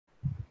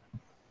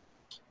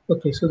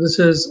Okay, so this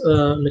is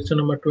lecture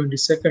number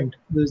 22nd.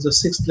 This is the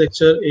sixth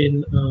lecture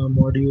in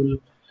module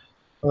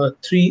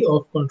 3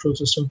 of Control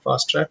System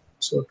Fast Track.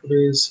 So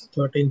today is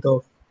 13th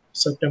of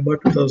September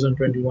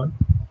 2021.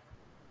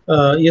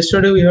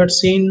 Yesterday we had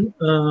seen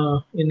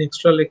in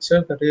extra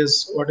lecture, that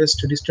is what is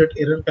steady state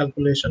error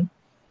calculation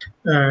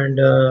and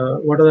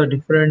what are the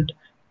different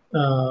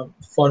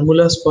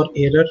formulas for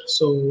error.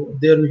 So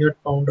there we had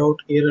found out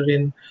error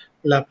in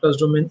Laplace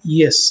domain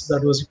ES,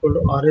 that was equal to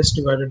RS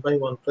divided by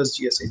 1 plus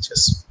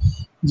GSHS.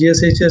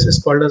 GSHS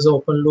is called as an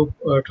open loop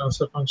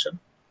transfer function,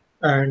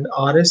 and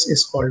RS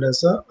is called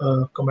as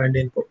a command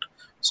input.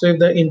 So if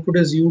the input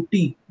is UT,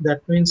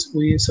 that means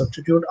we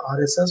substitute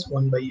RS as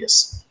 1 by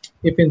S.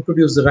 If input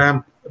is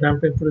ramp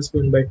input is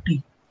given by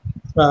T.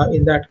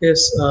 In that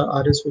case,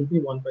 RS will be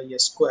 1 by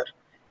S square.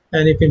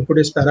 And if input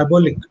is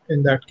parabolic,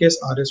 in that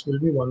case, RS will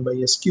be 1 by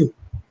S cube.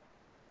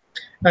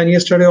 And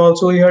yesterday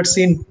also we had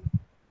seen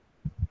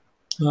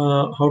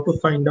how to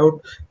find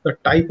out the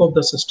type of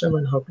the system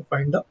and how to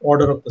find the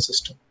order of the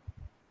system.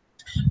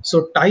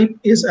 So type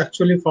is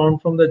actually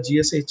found from the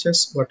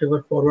GSHS,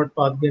 whatever forward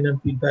path gain and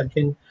feedback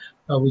gain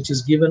which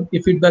is given.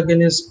 If feedback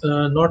gain is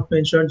not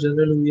mentioned,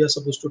 generally we are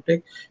supposed to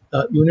take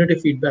unity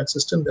feedback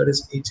system, that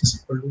is H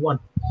is equal to 1.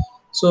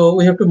 So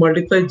we have to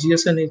multiply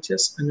GS and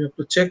HS, and we have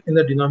to check in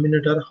the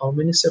denominator how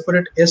many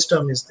separate S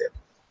term is there.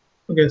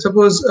 Okay,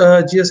 suppose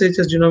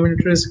GSHS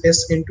denominator is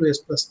S into S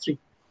plus 3.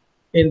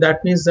 And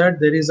that means that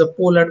there is a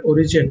pole at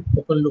origin,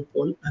 open loop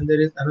pole, and there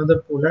is another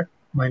pole at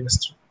minus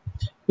 3.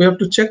 We have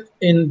to check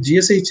in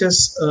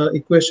GSHS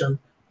equation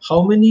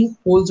how many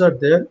poles are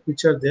there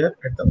which are there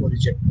at the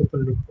origin,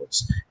 open loop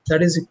poles.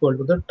 That is equal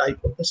to the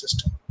type of the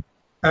system.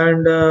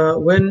 And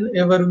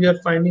whenever we are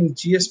finding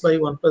GS by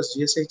 1 plus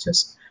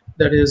GSHS,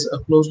 that is a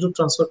closed loop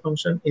transfer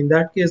function. In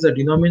that case, the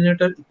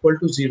denominator equal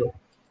to 0.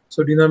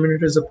 So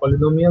denominator is a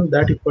polynomial,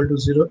 that equal to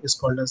 0 is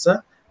called as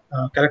a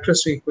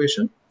characteristic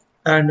equation.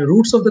 And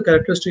roots of the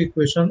characteristic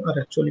equation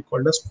are actually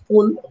called as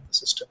pole of the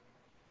system.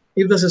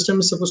 If the system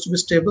is supposed to be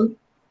stable,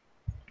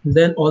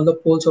 then all the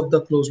poles of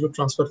the closed loop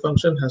transfer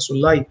function has to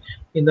lie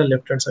in the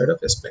left hand side of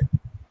S plane.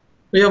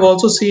 We have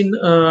also seen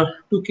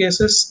two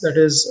cases, that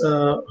is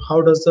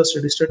how does the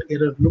steady state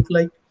error look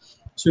like.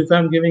 So if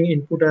I'm giving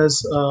input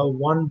as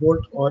 1 volt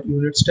or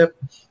unit step,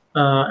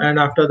 and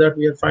after that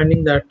we are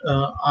finding that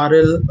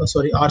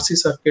RC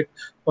circuit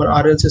or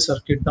RLC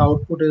circuit, the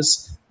output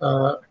is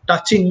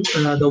touching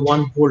the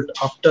 1 volt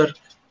after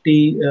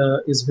T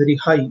is very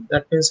high.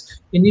 That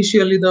means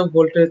initially the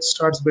voltage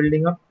starts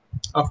building up.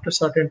 After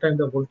certain time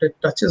the voltage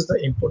touches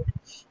the input.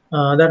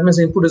 That means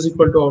input is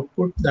equal to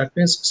output. That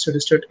means steady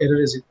state error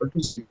is equal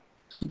to 0.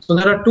 So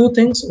there are two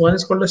things. One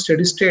is called a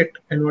steady state,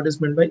 and what is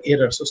meant by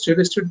error. So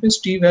steady state means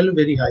T value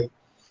very high.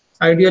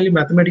 Ideally,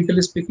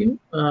 mathematically speaking,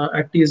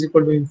 at T is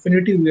equal to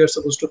infinity, we are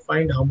supposed to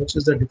find how much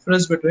is the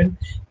difference between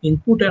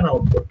input and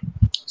output.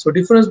 So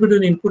difference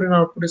between input and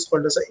output is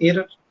called as an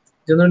error.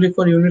 Generally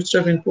for unit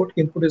step input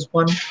is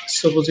 1.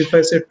 Suppose if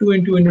I say 2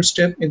 into unit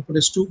step, input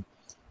is 2.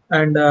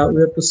 And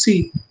we have to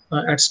see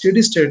at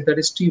steady state, that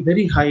is T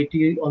very high,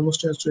 T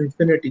almost tends to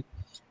infinity,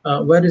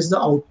 where is the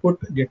output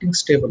getting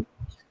stable.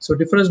 So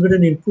difference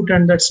between input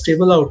and that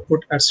stable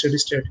output at steady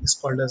state is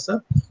called as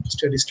a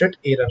steady state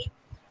error.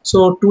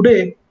 So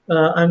today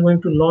I'm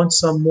going to launch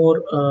some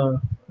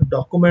more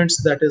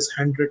documents that is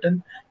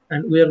handwritten,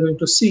 and we are going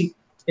to see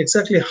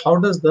exactly how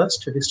does the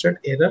steady state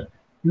error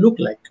look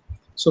like.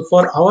 So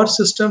for our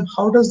system,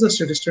 how does the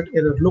steady state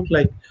error look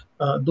like?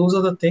 Those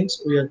are the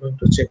things we are going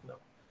to check now.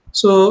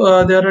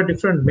 So there are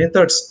different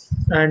methods,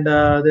 and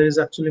there is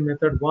actually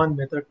method 1,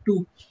 method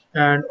 2,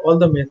 and all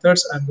the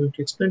methods I'm going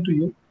to explain to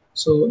you.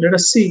 So let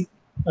us see.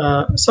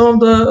 Some of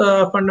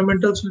the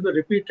fundamentals will be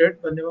repeated,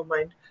 but never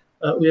mind.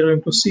 We are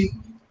going to see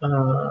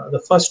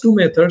the first two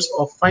methods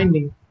of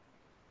finding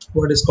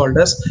what is called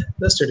as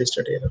the steady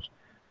state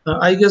error.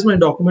 I guess my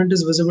document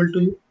is visible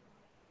to you.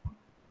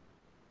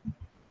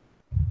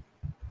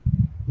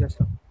 Yes,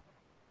 sir.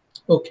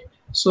 Okay.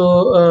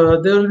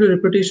 So there will be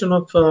repetition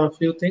of a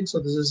few things. So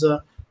this is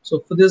a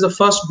there's a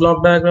first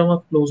block diagram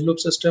of closed loop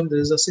system. There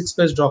is a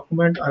 6-page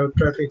document. I will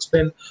try to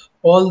explain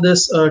all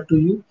this to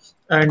you,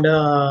 and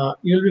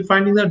you'll be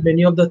finding that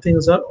many of the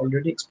things are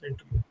already explained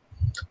to you.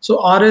 So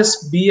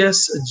RS,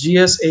 BS,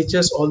 GS,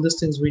 HS, all these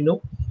things we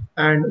know.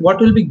 And what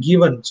will be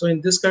given? So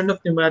in this kind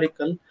of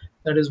numerical,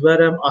 that is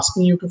where I'm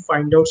asking you to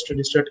find out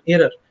steady state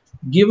error.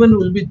 Given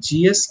will be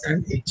GS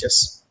and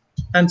HS.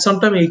 And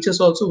sometimes HS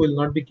also will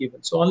not be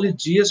given. So only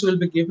GS will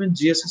be given.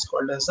 GS is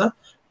called as a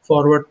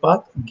forward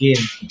path gain.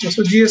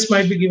 So GS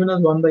might be given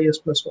as 1 by S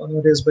plus 1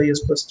 or S by S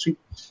plus 3,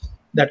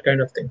 that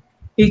kind of thing.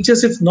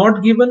 HS if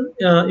not given,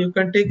 you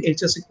can take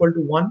HS equal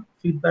to 1.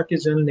 Feedback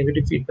is general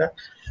negative feedback.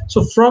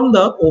 So from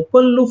the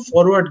open loop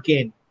forward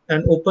gain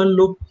and open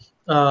loop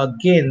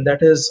gain,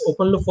 that is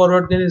open loop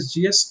forward gain is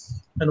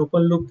GS, and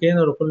open loop gain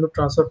or open loop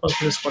transfer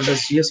function is called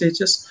as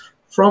GSHS.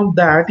 From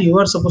that you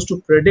are supposed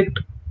to predict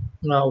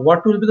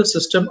what will be the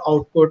system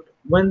output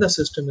when the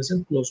system is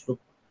in closed loop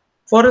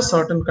for a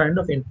certain kind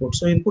of input.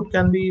 So input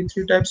can be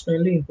 3 types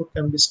mainly. Input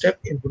can be step,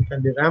 input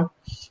can be ramp,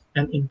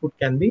 and input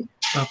can be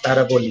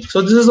parabolic.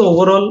 So this is the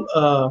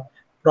overall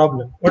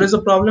problem. What is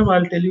the problem?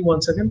 I'll tell you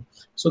once again.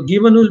 So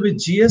given will be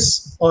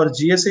GS or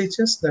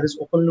GSHS, that is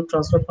open loop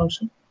transfer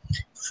function.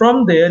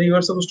 From there, you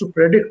are supposed to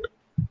predict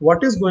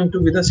what is going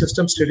to be the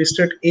system steady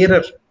state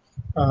error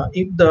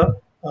if the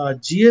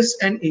GS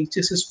and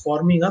HS is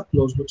forming a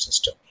closed loop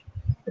system.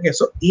 Okay,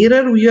 so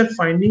error we are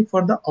finding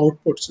for the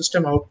output,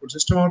 system output.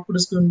 System output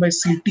is given by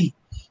CT.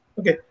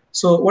 Okay,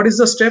 so what is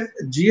the step?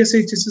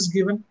 GSHS is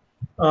given,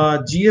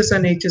 GS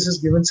and HS is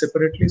given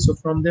separately. So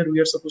from there we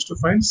are supposed to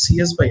find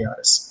CS by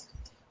RS.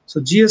 So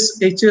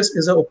GSHS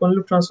is an open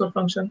loop transfer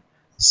function.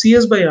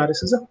 CS by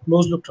RS is a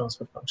closed loop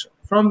transfer function.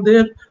 From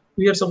there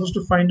we are supposed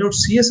to find out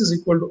CS is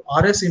equal to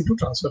RS into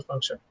transfer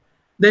function.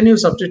 Then you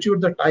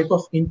substitute the type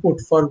of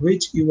input for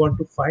which you want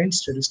to find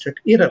steady state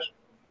error.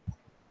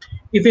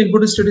 If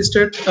input is steady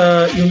state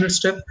unit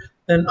step,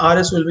 then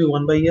RS will be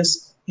 1 by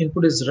S.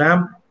 Input is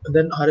ramp,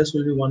 then RS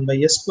will be 1 by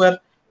S square.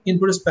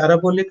 Input is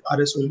parabolic,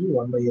 RS will be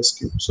 1 by S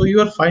cube. So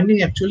you are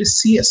finding actually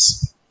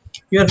CS.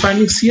 You are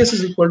finding CS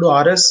is equal to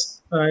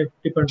RS, it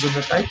depends on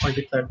the type,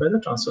 multiplied by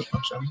the transfer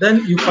function.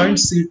 Then you find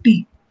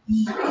CT.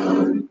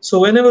 So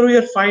whenever we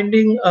are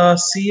finding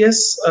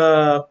CS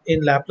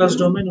in Laplace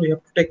domain, we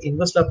have to take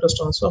inverse Laplace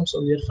transform.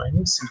 So we are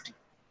finding CT.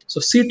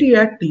 So CT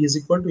at t is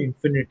equal to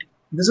infinity.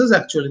 This is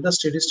actually the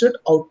steady state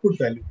output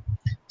value.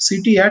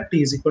 CT at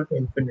t is equal to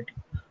infinity.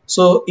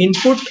 So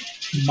input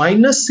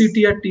minus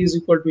CT at t is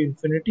equal to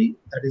infinity.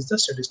 That is the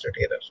steady state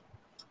error.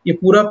 ये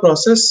पूरा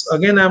process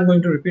again I am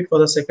going to repeat for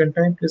the second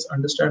time. Please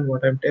understand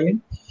what I am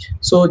telling.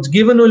 So it's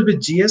given will be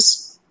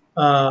GS.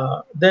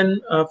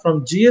 Then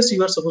from GS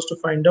you are supposed to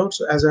find out.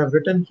 So as I have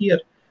written here,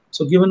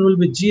 so given will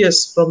be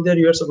GS. From there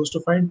you are supposed to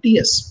find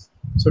TS.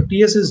 So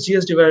TS is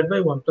GS divided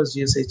by 1 plus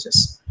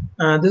GSHS.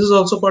 This is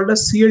also called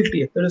as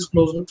CLTF. That is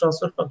closed loop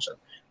transfer function.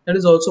 That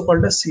is also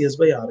called as CS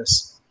by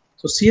RS.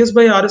 So CS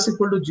by RS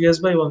equal to GS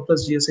by 1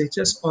 plus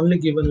GSHS. Only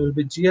given will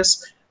be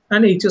GS.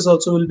 And HS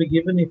also will be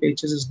given. If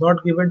HS is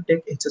not given,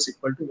 take HS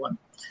equal to 1.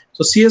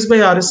 So CS by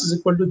RS is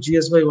equal to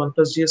GS by 1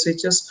 plus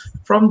GSHS.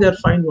 From there,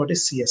 find what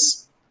is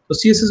CS. So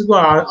CS is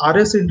equal to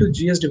RS into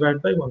GS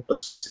divided by 1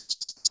 plus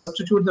GSHS.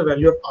 Substitute the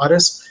value of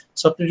RS,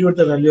 substitute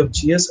the value of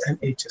GS and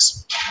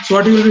HS. So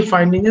what you will be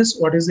finding is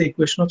what is the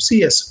equation of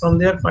CS. From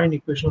there, find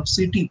equation of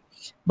CT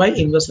by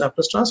inverse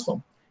Laplace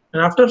transform.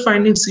 And after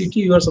finding CT,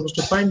 you are supposed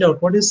to find out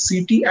what is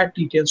CT at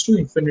t tends to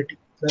infinity.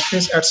 That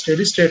means at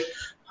steady state,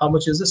 how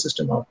much is the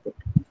system output.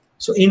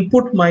 So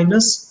input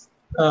minus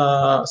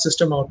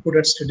system output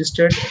at steady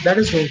state, that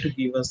is going to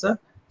give us the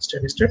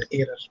steady state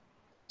error.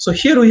 So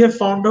here we have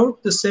found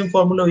out the same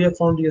formula we have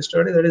found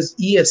yesterday, that is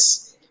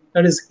ES,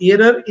 that is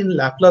error in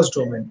Laplace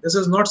domain. This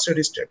is not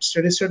steady state.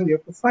 Steady state we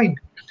have to find.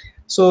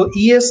 So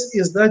ES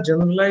is the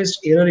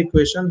generalized error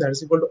equation that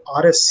is equal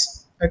to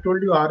RS. I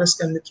told you RS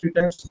can be 3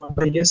 times 1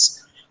 by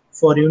S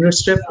for unit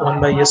step,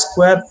 1 by S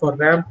square for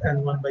ramp,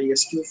 and 1 by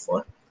S cube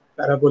for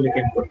parabolic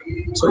input.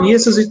 So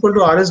ES is equal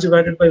to RS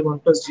divided by 1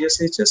 plus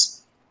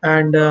GSHS,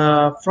 and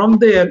from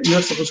there you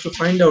are supposed to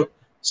find out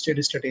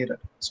steady state error.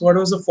 So what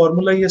was the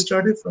formula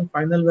yesterday from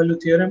final value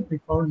theorem? We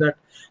found that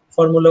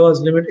formula was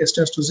limit S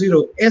tends to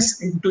 0,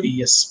 S into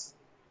ES.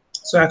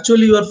 So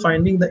actually you are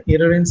finding the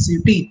error in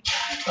CT,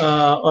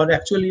 or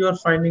actually you are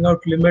finding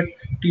out limit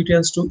t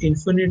tends to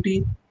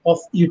infinity of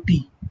ET.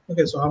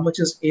 Okay, so how much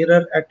is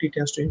error at t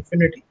tends to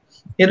infinity?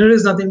 Error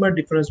is nothing but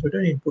difference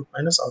between input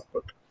minus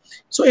output.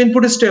 So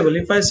input is stable.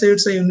 If I say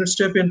it's a unit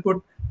step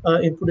input,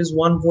 input is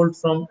 1 volt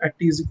from at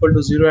t is equal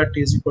to 0, at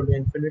t is equal to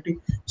infinity.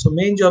 So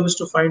main job is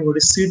to find what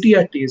is CT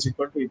at t is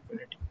equal to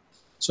infinity.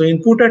 So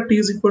input at t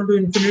is equal to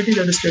infinity,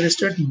 that is steady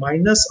state,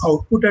 minus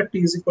output at t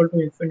is equal to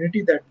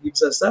infinity, that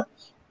gives us the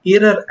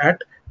error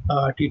at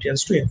t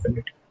tends to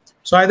infinity.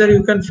 So either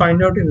you can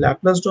find out in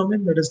Laplace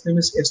domain, that is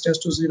limit S tends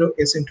to 0,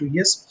 S into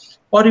ES,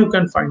 or you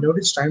can find out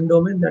its time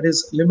domain, that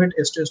is limit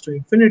S tends to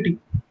infinity,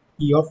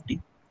 E of t.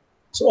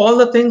 So all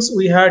the things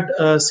we had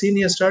seen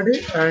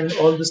yesterday, and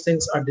all these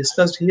things are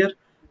discussed here.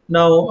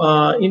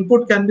 Now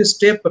input can be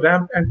step,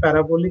 ramp, and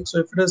parabolic. So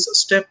if it is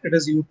step, it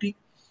is ut.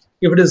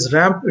 If it is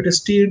ramp, it is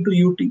t into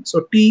ut.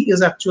 So t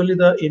is actually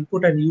the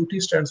input and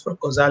ut stands for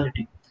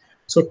causality.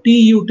 So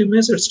t ut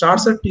means it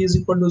starts at t is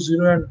equal to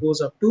 0 and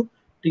goes up to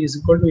t is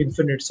equal to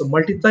infinite. So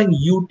multiplying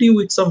ut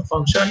with some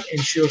function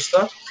ensures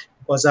the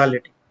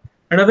causality.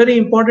 And a very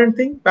important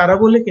thing,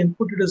 parabolic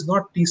input, it is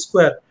not t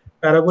square.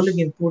 Parabolic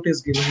input is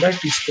given by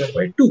t square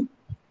by 2.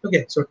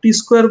 Okay, so t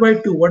square by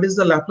 2, what is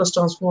the Laplace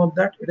transform of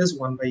that? It is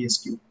 1 by s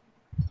cube.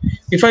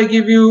 If I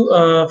give you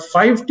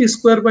 5t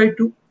square by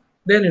 2,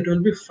 then it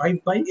will be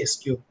 5 by s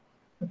cube.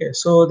 Okay,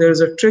 so there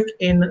is a trick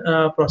in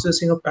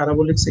processing of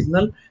parabolic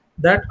signal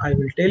that I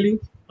will tell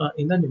you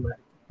in the numeric.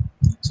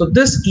 So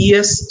this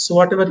ES, so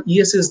whatever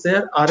ES is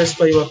there, RS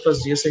by 1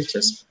 plus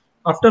GSHS.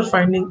 After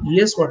finding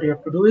ES, what you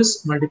have to do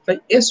is multiply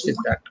S with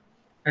that,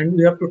 and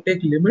we have to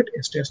take limit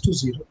S tends to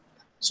 0.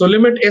 So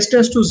limit S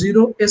tends to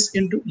 0, S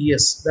into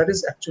ES. That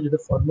is actually the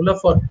formula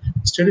for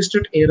steady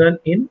state error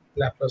in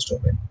Laplace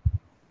domain.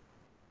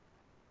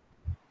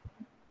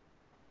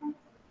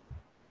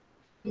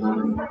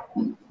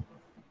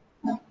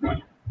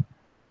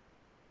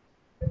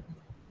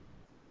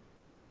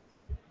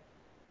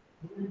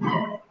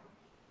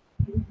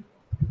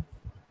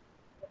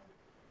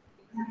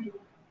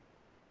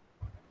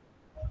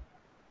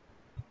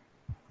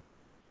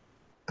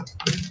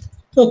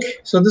 Okay,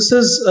 so this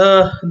is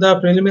the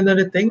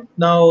preliminary thing.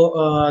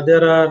 Now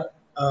there are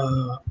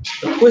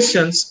the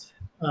questions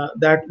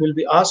that will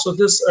be asked. So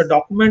this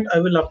document I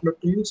will upload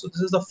to you. So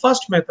this is the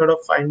first method of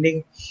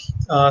finding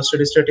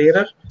steady state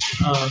error.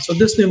 So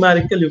this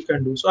numerical you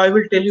can do. So I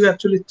will tell you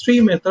actually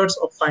three methods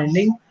of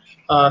finding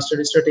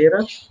steady state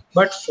error,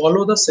 but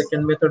follow the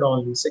second method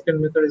only.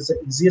 Second method is the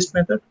easiest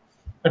method.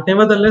 But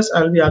nevertheless,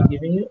 I'll be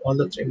giving you all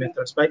the three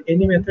methods. By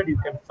any method, you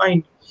can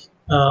find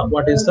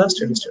what is the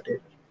steady state error.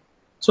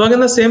 So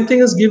again, the same thing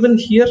is given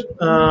here.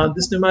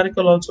 This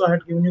numerical also I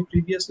had given you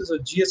previously. So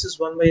GS is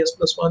 1 by S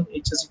plus 1,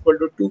 H is equal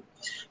to 2.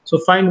 So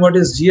find what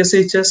is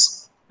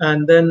GSHS,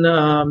 and then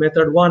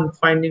method 1,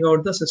 finding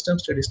out the system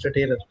steady state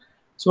error.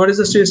 So what is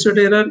the steady state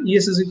error?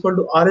 ES is equal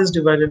to RS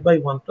divided by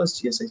 1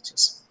 plus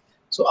GSHS.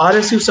 So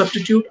RS you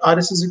substitute,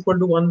 RS is equal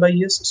to 1 by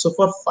S. So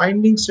for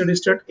finding steady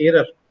state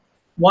error,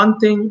 one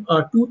thing,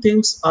 two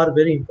things are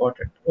very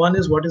important. One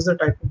is what is the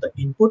type of the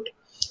input,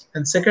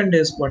 and second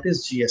is what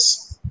is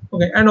GS.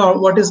 Okay, and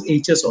what is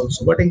HS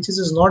also. What HS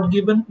is not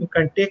given, you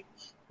can take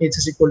H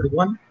is equal to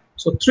 1.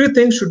 So three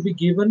things should be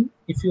given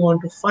if you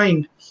want to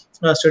find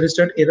steady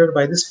state error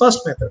by this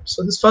first method.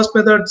 So this first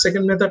method,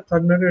 second method,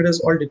 third method, it is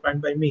all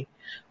defined by me.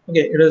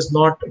 Okay, it is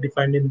not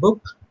defined in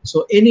book.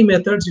 So any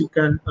methods you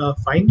can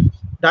find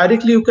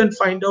directly. You can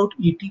find out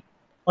ET,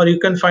 or you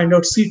can find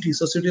out CT.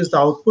 So CT is the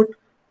output,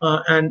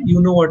 and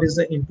you know what is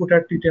the input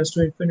at t tends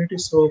to infinity.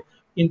 So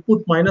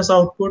input minus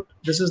output,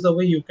 this is the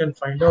way you can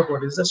find out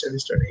what is the steady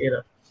state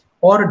error.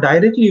 Or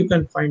directly you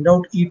can find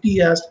out ET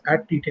as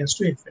at t tends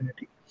to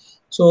infinity.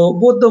 So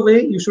both the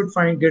way you should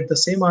get the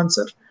same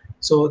answer.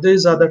 So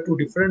these are the two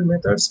different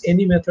methods.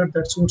 Any method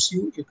that suits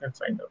you, you can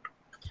find out.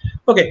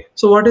 Okay,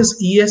 so what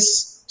is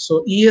ES?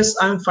 So ES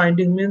I'm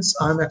finding means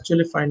I'm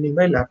actually finding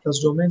by Laplace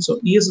domain. So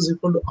ES is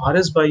equal to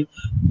RS by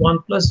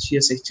 1 plus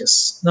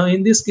GSHS. Now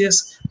in this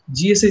case,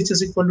 GSH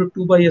is equal to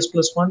 2 by S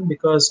plus 1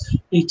 because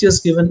H is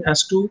given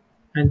as 2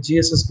 and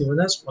GS is given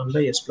as 1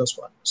 by S plus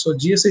 1. So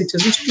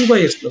GSHS is 2 by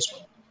S plus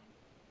 1.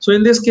 So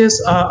in this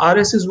case,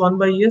 RS is 1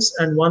 by S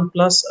and 1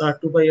 plus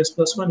 2 by S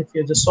plus 1. If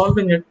you're just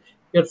solving it,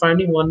 you're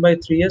finding 1 by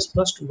 3S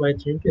plus 2 by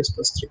 3 into S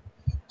plus 3.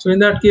 So in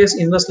that case,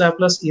 inverse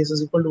Laplace ES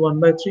is equal to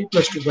 1 by 3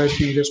 plus 2 by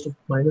 3 raised to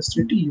minus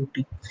 3t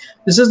ut.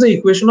 This is the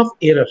equation of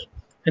error.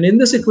 And in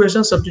this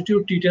equation,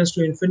 substitute t tends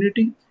to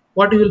infinity.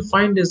 What you will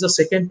find is the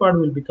second part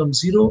will become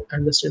 0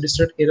 and the steady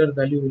state error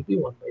value will be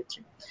 1 by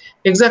 3.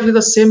 Exactly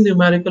the same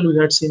numerical we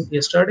had seen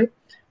yesterday.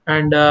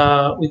 And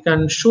we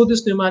can show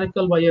this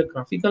numerical by a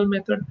graphical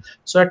method.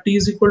 So at t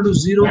is equal to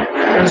 0,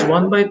 that is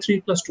 1 by 3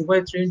 plus 2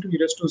 by 3 into e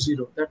raised to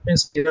 0. That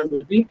means error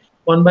will be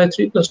 1 by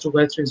 3 plus 2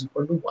 by 3 is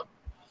equal to 1.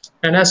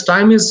 And as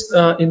time is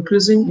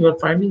increasing, you are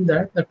finding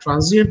that the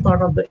transient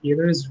part of the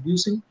error is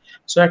reducing.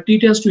 So at t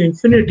tends to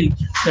infinity,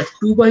 that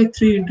 2 by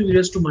 3 into e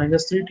raised to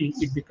minus 3t,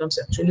 it becomes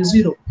actually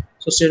 0.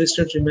 So steady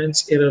state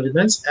error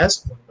remains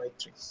as 1 by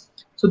 3.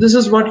 So this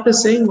is what it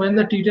is saying. When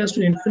the t tends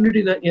to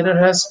infinity, the error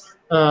has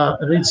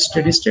reached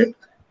steady state.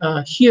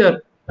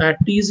 Here at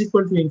t is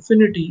equal to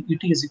infinity, et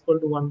is equal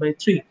to 1 by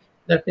 3.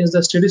 That means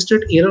the steady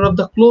state error of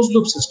the closed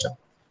loop system.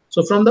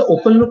 So from the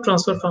open loop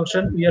transfer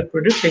function, we are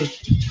predicting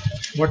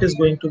what is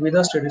going to be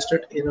the steady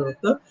state error of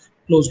the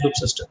closed loop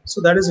system. So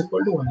that is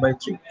equal to 1 by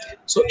 3.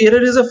 So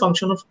error is a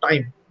function of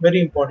time. Very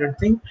important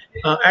thing.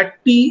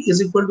 At t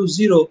is equal to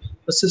 0,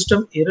 the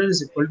system error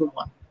is equal to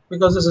 1,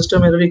 because the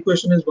system error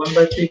equation is 1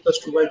 by 3 plus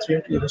 2 by 3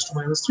 into e raised to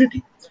minus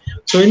 3t.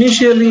 So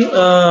initially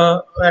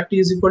at t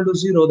is equal to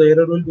 0, the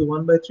error will be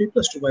 1 by 3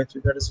 plus 2 by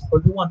 3, that is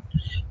equal to 1.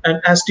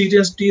 And as t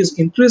is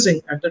increasing,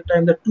 at that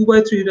time the 2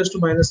 by 3 e raised to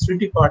minus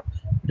 3t part,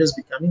 it is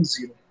becoming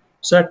 0.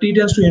 So at t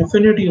tends to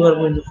infinity, you are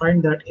going to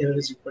find that error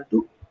is equal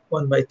to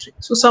 1 by 3.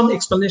 So some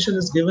explanation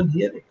is given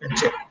here, you can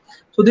check.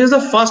 So this is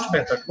the first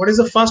method. What is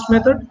the first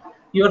method?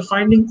 You are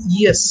finding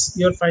ES.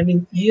 You are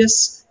finding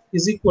ES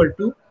is equal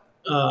to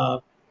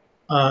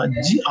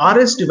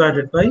RS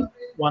divided by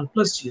 1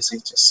 plus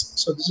GSHS.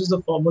 So this is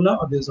the formula,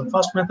 or this is the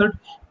first method.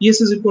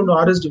 ES is equal to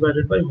RS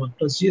divided by 1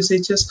 plus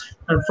GSHS.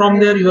 And from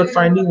there you are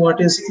finding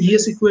what is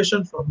ES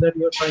equation. From there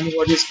you are finding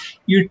what is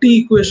ET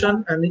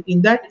equation. And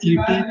in that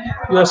ET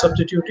you are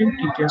substituting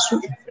t tends to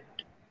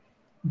infinity.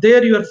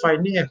 There you are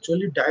finding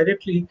actually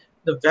directly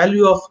the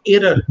value of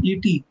error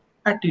ET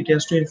at t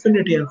tends to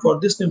infinity. And for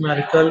this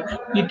numerical,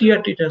 ET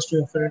at t tends to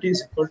infinity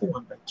is equal to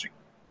 1 by 3.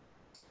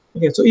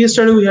 Okay, so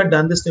yesterday we had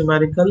done this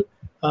numerical.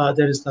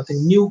 There is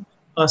nothing new.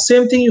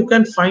 Same thing you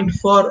can find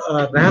for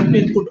ramp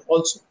input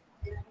also.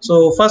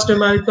 So first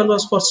numerical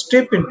was for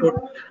step input.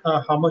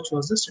 How much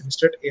was the steady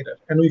state error?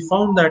 And we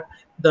found that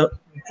the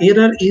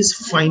error is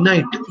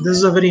finite. This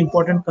is a very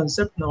important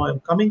concept. Now I'm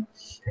coming,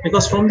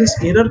 because from this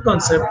error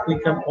concept we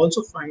can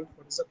also find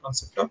what is the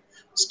concept of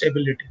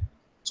stability.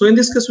 So in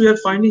this case, we are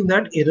finding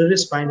that error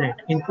is finite.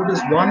 Input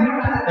is 1,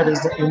 that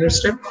is the unit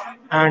step,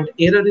 and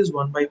error is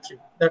 1 by 3.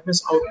 That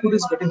means output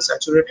is getting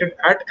saturated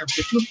at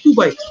amplitude 2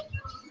 by 3.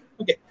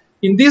 Okay.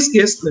 In this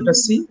case, let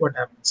us see what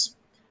happens.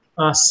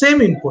 Same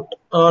input,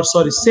 or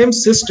sorry, same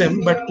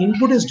system, but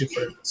input is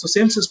different. So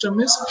same system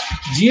is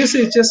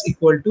GSHS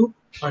equal to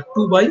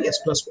 2 by S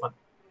plus 1.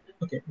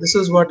 Okay, this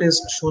is what is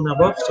shown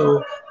above.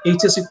 So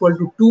h is equal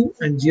to 2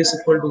 and g is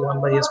equal to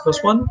 1 by s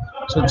plus 1.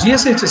 So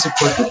gsh is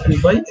equal to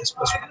 2 by s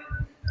plus 1.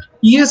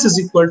 es is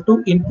equal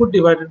to input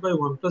divided by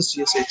 1 plus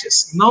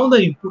gshs. Now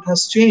the input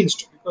has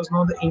changed because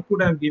now the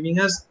input I am giving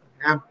as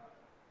ramp.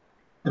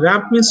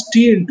 Ramp means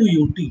t into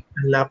ut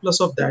and Laplace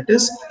of that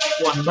is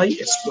 1 by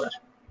s square.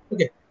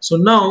 Okay, so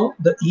now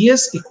the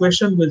es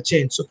equation will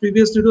change. So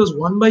previously it was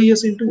 1 by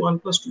s into 1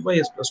 plus 2 by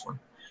s plus 1.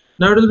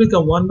 Now it will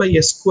become 1 by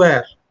s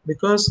square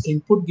because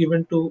input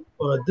given to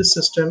this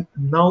system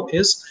now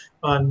is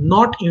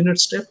not unit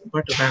step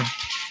but ramp.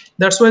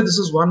 That's why this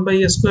is 1 by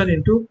s square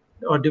into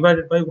or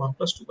divided by 1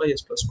 plus 2 by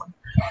s plus 1.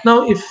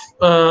 Now if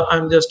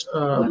I'm just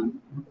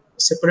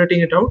separating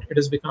it out, it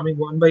is becoming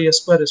 1 by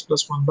s square s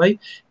plus 1 by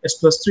s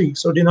plus 3.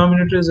 So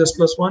denominator is s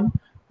plus 1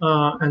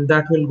 and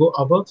that will go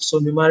above. So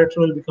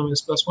numerator will become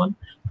s plus 1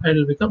 and it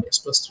will become s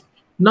plus 3.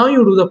 Now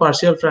you do the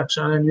partial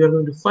fraction and you are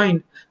going to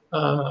find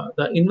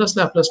the inverse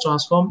Laplace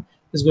transform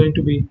is going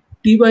to be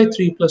t by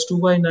 3 plus 2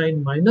 by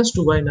 9 minus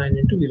 2 by 9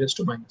 into e raised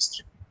to minus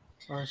 3.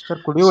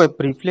 Sir, could you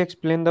briefly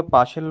explain the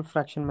partial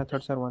fraction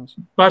method, sir, once?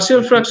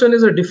 Partial fraction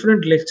is a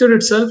different lecture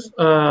itself.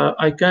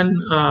 I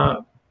can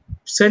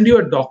send you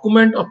a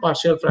document of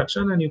partial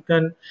fraction and you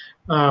can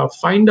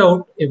find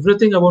out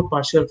everything about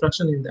partial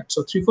fraction in that.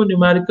 So 3-4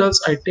 numericals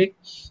I take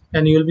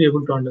and you will be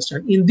able to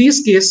understand. In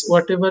this case,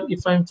 whatever,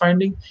 if I'm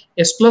finding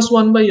s plus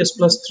 1 by s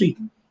plus 3.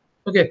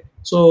 Okay,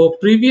 so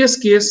previous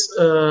case,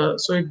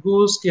 so it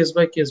goes case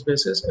by case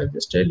basis. I'll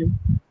just tell you.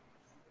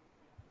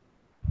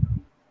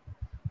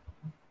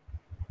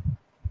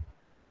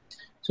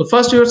 So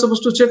first you are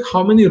supposed to check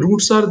how many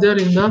roots are there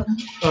in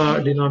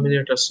the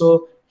denominator.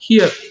 So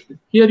here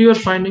you are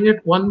finding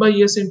it 1 by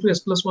s into s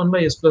plus 1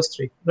 by s plus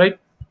 3, right?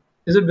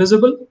 Is it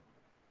visible?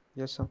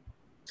 Yes, sir.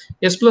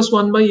 S plus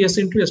 1 by s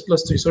into s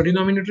plus 3. So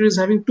denominator is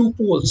having two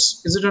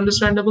poles. Is it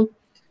understandable?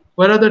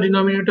 Where are the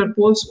denominator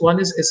poles? One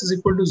is s is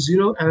equal to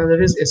 0,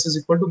 another is s is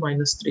equal to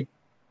minus 3.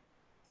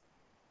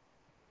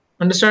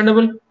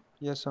 Understandable?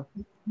 Yes, sir.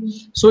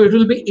 So it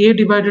will be a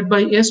divided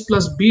by s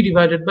plus b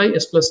divided by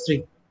s plus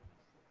 3.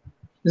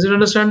 Is it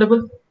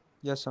understandable?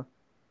 Yes, sir.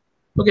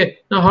 Okay,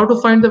 now how to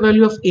find the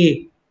value of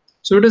a?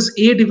 So it is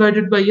a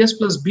divided by s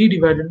plus b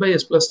divided by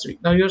s plus 3.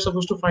 Now you are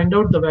supposed to find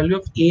out the value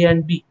of a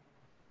and b.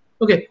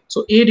 Okay,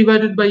 so a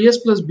divided by s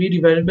plus b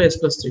divided by s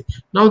plus 3.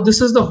 Now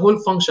this is the whole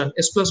function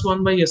s plus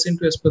 1 by s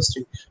into s plus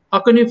 3. How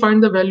can you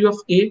find the value of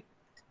a?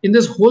 In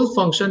this whole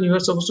function, you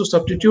are supposed to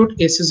substitute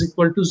s is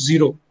equal to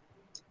 0.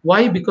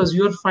 Why? Because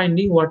you are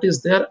finding what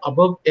is there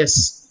above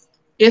s.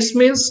 S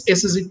means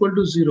s is equal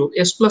to 0.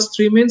 S plus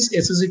 3 means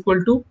s is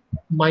equal to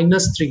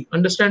minus 3.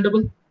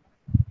 Understandable?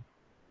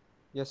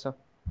 Yes, sir.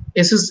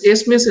 S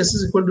means s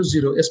is equal to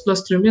 0. S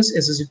plus 3 means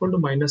s is equal to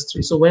minus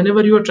 3. So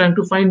whenever you are trying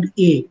to find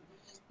a,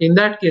 in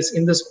that case,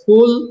 in this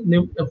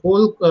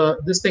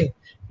this thing,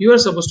 you are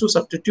supposed to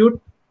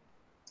substitute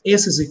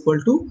s is equal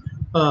to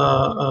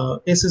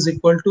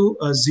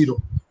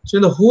 0. So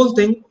in the whole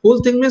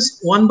thing means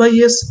 1 by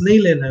s nahi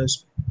lena hai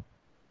usme.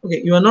 Okay,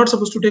 you are not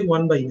supposed to take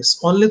 1 by s.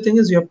 Only thing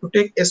is you have to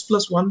take s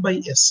plus 1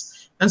 by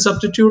s and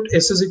substitute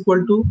s is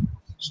equal to,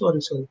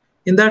 sorry.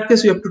 In that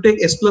case, you have to take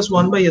s plus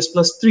 1 by s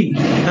plus 3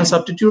 and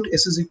substitute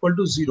s is equal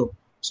to 0.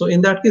 So in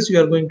that case, you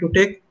are going to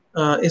take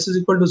s is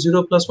equal to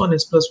 0 plus 1,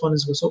 s plus 1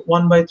 is equal, so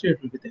 1 by 3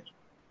 it will be there.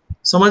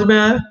 समझ में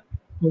आया?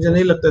 मुझे Yes,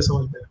 नहीं sir. लगता है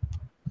समझ में आया.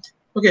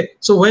 Okay,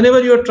 so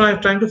whenever you are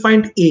trying to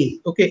find a,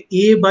 okay,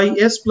 a by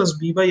s plus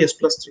b by s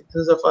plus 3.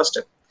 This is the first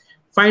step.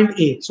 Find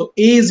a. So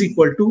a is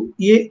equal to,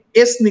 ये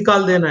s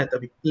निकाल देना है,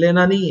 तभी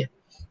लेना नहीं है.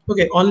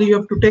 Okay, only you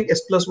have to take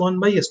s plus 1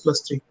 by s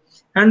plus 3.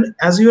 And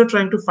as you are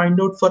trying to find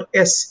out for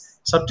s,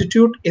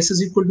 substitute s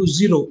is equal to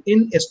 0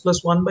 in s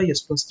plus 1 by s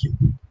plus 3.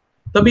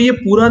 तभी ये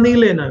पूरा नहीं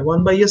लेना है,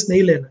 1 by s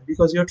नहीं लेना है,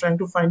 because you are trying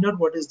to find out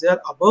what is there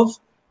above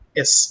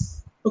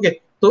s.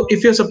 Okay, so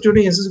if you are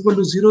substituting s is equal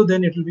to 0,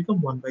 then it will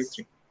become 1 by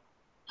 3.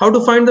 How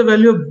to find the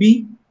value of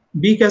b?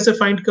 b कैसे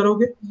find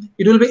करोगे?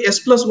 It will be s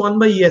plus 1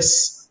 by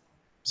s.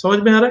 समझ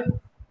में आ रहा है?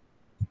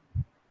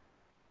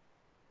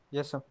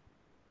 Yes, sir.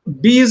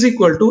 b is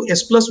equal to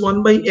s plus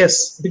 1 by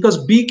s, because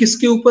b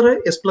किसके ऊपर है?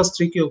 s plus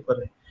 3 के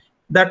ऊपर है.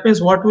 That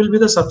means what will be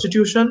the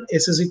substitution?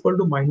 S is equal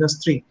to minus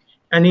 3.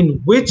 And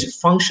in which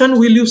function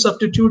will you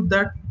substitute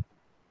that?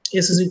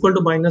 S is equal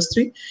to minus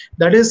 3.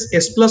 That is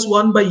s plus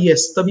 1 by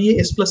s. तभी ये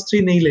s plus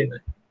 3 नहीं लेना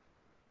है.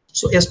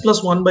 So s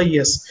plus 1 by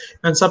s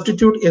and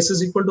substitute s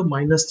is equal to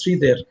minus 3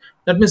 there.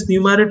 That means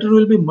numerator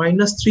will be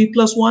minus 3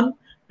 plus 1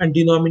 and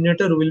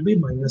denominator will be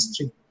minus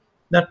 3.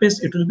 That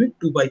means it will be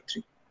 2 by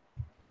 3.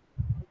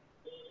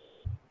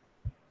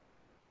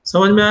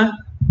 समझ में आया?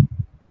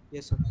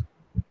 Yes, sir.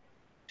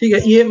 ठीक है,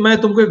 ये मैं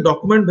तुमको एक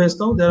document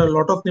भेजता हूँ. There are a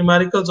lot of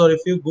numericals, or if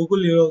you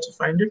Google you will also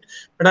find it.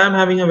 But I am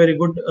having a very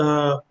good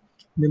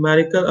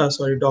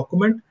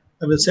document.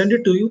 I will send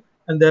it to you,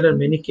 and there are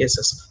many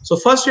cases. So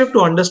first you have to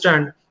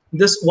understand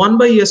this 1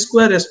 by s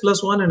square, s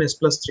plus 1 and s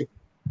plus 3.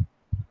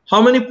 How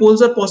many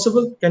poles are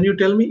possible? Can you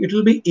tell me? It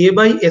will be a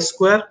by s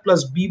square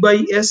plus b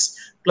by s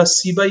plus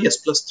c by s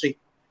plus 3.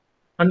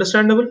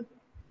 Understandable?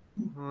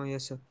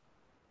 Yes, sir.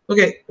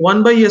 Okay,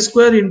 1 by s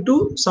square into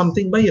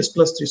something by s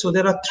plus 3. So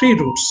there are three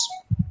roots.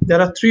 There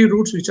are three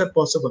roots which are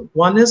possible.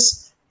 One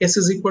is s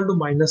is equal to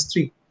minus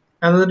 3.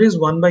 Another is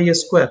 1 by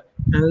s square.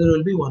 Another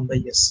will be 1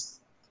 by s.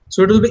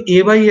 So it will be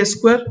a by s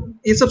square.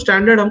 ये सब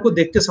standard हमको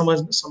देख के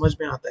समझ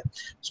में आता है.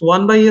 So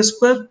 1 by s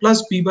square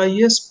plus b by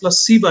s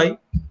plus c by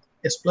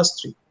s plus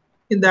 3.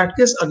 In that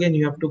case, again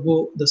you have to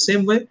go the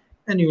same way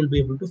and you will be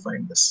able to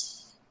find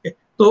this. Okay.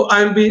 So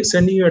I will be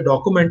sending you a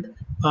document,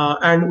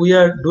 and we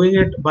are doing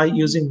it by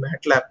using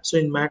MATLAB. So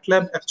in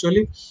MATLAB,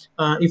 actually,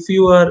 if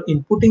you are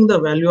inputting the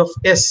value of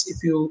s,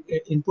 if you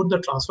input the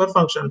transfer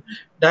function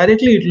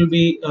directly, it will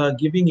be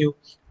giving you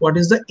what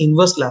is the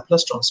inverse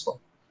Laplace transform.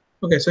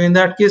 Okay, so in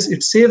that case,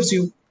 it saves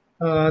you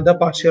the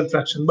partial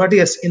fraction. But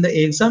yes, in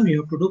the exam,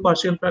 you have to do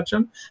partial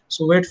fraction.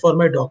 So wait for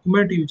my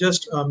document. You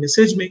just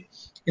message me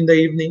in the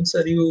evening,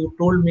 sir. You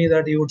told me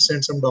that you would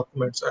send some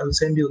documents. I will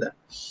send you that.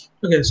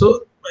 Okay,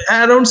 so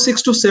around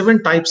 6 to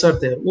 7 types are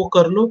there. वो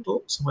कर लो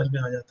तो समझ में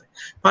आ जाता है.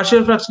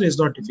 Partial fraction is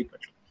not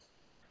difficult.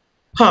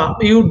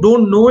 You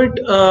don't know it.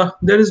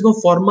 There is no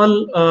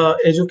formal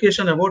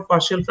education about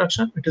partial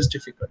fraction. It is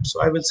difficult.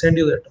 So I will send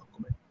you that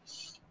document.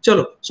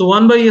 Chalo. So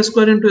 1 by s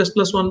square into s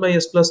plus 1 by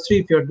s plus 3.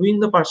 If you are doing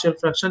the partial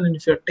fraction and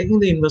if you are taking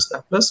the inverse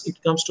Laplace,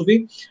 it comes to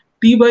be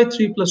t by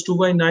 3 plus 2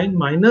 by 9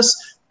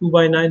 minus 2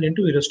 by 9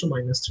 into e raised to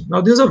minus 3.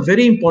 Now this is a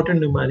very important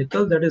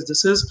numerical. That is,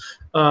 this is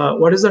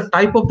what is the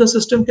type of the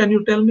system? Can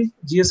you tell me?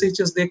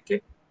 GSHS dekh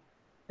ke.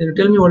 Can you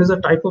tell me what is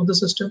the type of the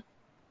system?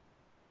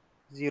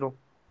 0.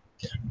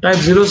 Type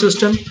 0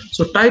 system.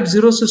 So type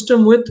 0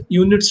 system with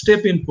unit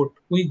step input.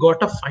 We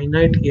got a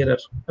finite error.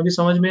 Abhi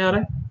samajh mein aa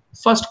raha hai?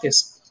 First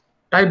case.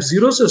 Type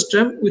 0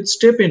 system with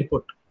step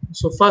input.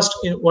 So first,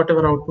 in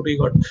whatever output we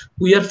got,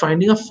 we are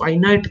finding a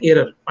finite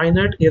error.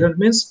 Finite error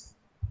means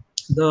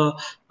the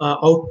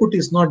output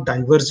is not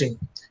diverging.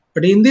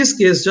 But in this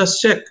case,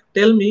 just check.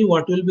 Tell me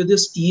what will be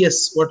this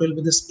ES, what will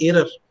be this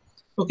error.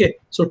 Okay,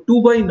 so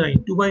 2 by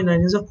 9. 2 by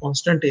 9 is a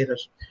constant error.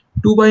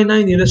 2 by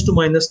 9 e raised to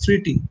minus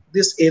 3t.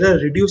 This error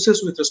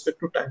reduces with respect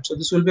to time. So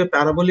this will be a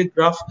parabolic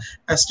graph.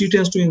 As t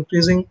tends to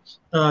increasing,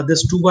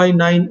 this 2 by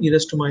 9 e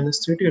raised to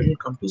minus 3t, it will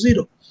come to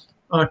 0.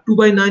 2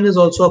 by 9 is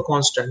also a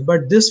constant,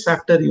 but this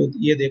factor,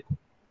 ye dekho,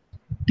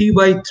 t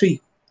by 3,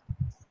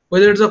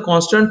 whether it's a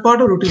constant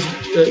part or it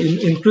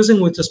is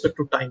increasing with respect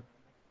to time.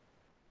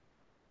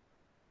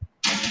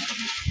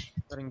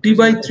 T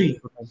by 3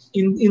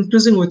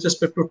 increasing with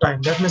respect to time.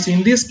 That means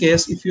in this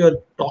case, if you are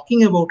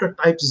talking about a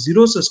type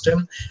 0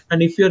 system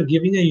and if you are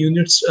giving a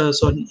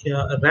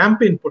a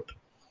ramp input,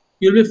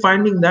 you'll be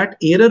finding that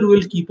error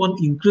will keep on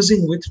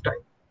increasing with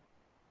time.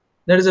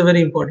 That is a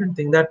very important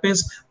thing. That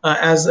means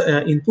as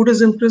input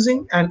is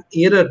increasing and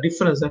error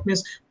difference, that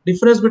means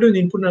difference between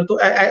input and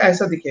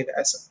aisa dikhega,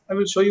 aisa. I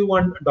will show you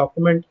one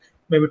document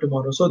maybe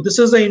tomorrow. So this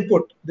is the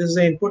input, this is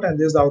the input, and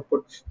this is the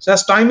output. So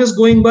as time is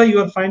going by, you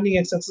are finding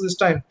x-axis is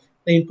time.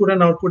 The input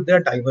and output, they are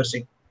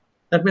diverging.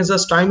 That means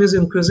as time is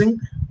increasing,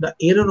 the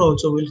error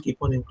also will keep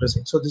on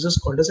increasing. So this is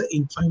called as an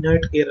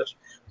infinite error.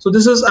 So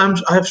this is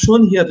I have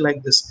shown here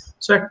like this.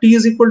 So at t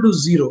is equal to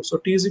 0. So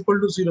t is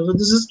equal to 0. So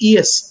this is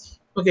ES.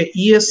 Okay,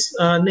 ES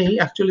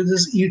actually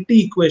this is ET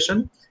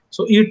equation.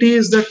 So ET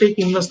is the take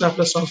inverse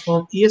Laplace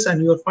transform ES,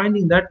 and you are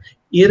finding that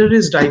error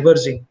is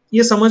diverging.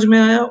 ये समझ में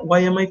आया?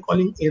 Why am I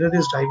calling error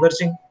is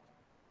diverging?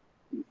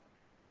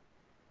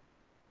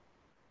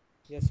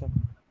 Yes, sir.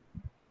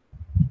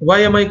 Why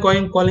am I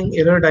calling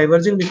error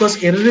diverging?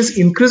 Because error is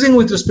increasing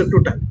with respect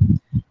to time.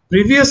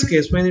 Previous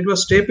case, when it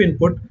was step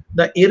input,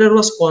 the error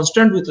was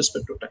constant with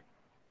respect to time.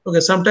 Okay,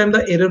 sometimes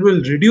the error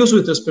will reduce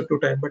with respect to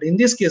time, but in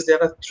this case,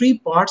 there are 3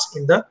 parts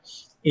in the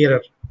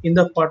error. In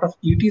the part of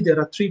ET, there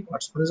are 3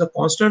 parts. One is a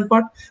constant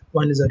part,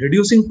 one is a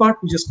reducing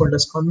part, which is called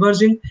as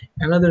converging,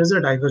 another is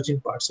a diverging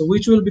part. So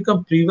which will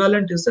become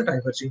prevalent is the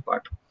diverging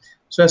part.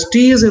 So as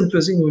t is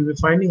increasing, we will be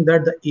finding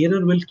that the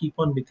error will keep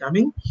on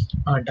becoming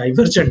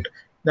divergent.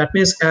 That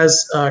means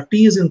as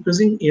t is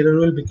increasing, error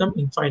will become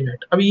infinite.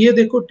 Abhi ye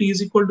dekho, t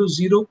is equal to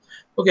 0.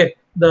 Okay,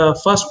 the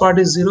first part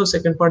is 0,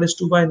 second part is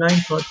 2 by 9,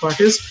 third part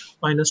is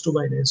minus 2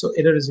 by 9. So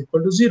error is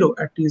equal to 0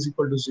 at t is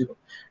equal to 0.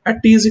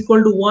 At t is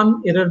equal to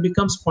 1, error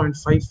becomes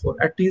 0.54.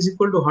 At t is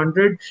equal to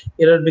 100,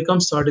 error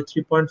becomes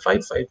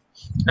 33.55.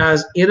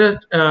 As error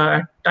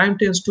at time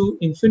tends to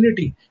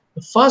infinity,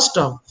 the first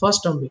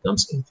term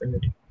becomes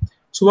infinity.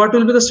 So what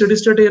will be the steady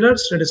state error?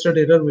 Steady state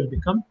error will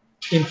become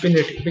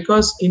infinity,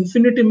 because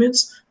infinity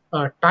means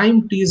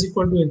time t is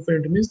equal to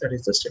infinity means that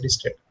is the steady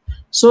state.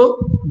 So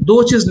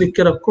दो चीज लिख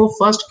के रखो.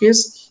 First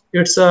case,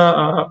 it's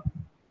a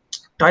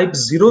type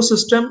 0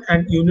 system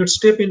and unit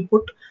step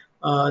input.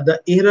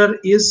 The error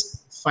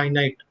is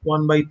finite,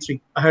 1 by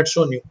 3. I had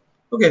shown you.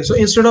 Okay, so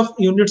instead of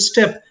unit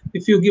step,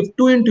 if you give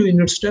 2 into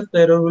unit step, the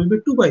error will be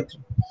 2 by 3.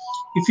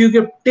 If you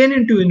give 10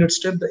 into unit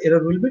step, the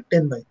error will be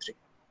 10 by 3.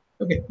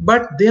 Okay,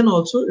 but then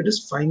also it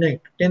is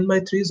finite. 10 by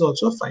 3 is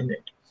also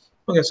finite.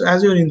 Okay, so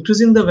as you are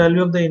increasing the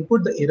value of the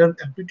input, the error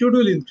amplitude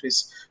will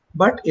increase,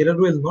 but error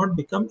will not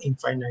become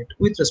infinite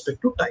with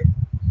respect to time.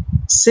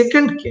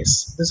 Second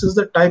case, this is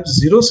the type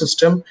 0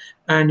 system,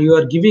 and you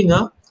are giving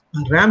a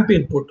ramp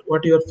input,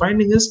 what you are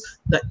finding is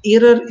the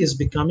error is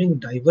becoming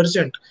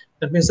divergent.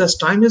 That means as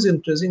time is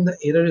increasing, the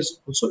error is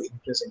also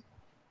increasing.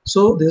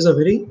 So this is a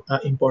very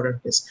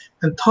important case.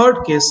 And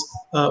third case,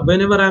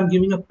 whenever I am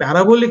giving a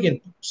parabolic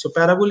input, so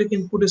parabolic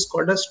input is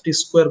called as t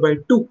square by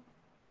 2.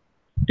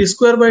 T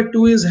square by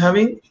 2 is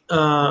having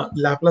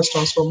Laplace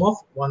transform of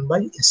 1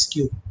 by s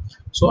cube.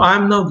 So I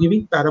am now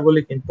giving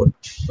parabolic input.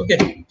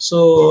 Okay,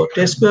 so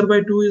t square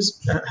by 2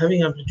 is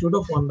having amplitude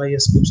of 1 by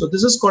s cube. So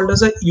this is called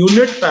as a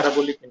unit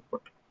parabolic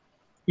input.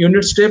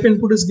 Unit step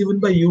input is given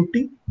by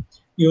ut.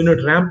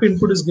 Unit ramp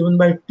input is given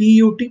by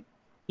tut.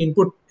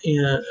 Input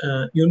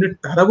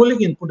unit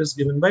parabolic input is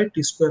given by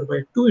t square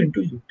by 2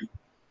 into ut.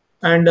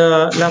 And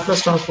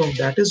Laplace transform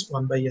that is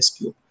 1 by s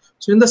cube.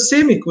 So in the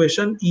same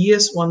equation,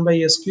 es 1 by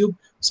s cube,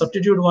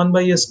 substitute 1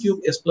 by s cube,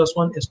 s plus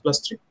 1, s plus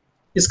 3.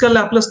 इसका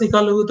Laplace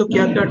निकालोगे तो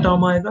क्या क्या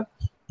term आएगा?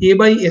 a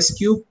by s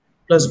cube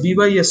plus b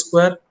by s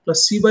square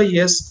plus c by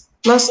s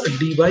plus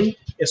d by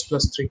s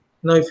plus 3.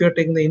 Now if you are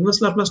taking the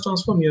inverse Laplace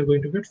transform, you are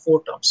going to get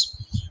 4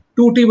 terms.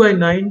 2t by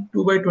 9,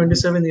 2 by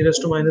 27 e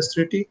raised to minus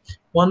 3t,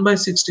 1 by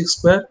 60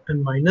 square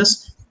and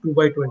minus 2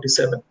 by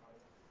 27.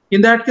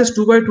 In that case,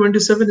 2 by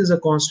 27 is a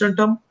constant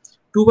term.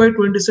 2 by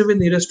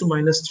 27 e raised to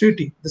minus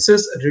 3t. This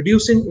is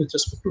reducing with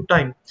respect to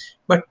time.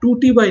 But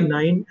 2t by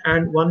 9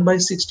 and 1 by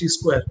 60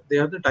 square, they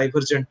are the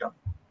divergent term.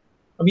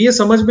 अब ये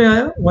समझ में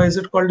आया why is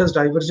it called as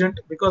divergent?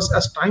 Because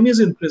as time is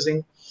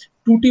increasing,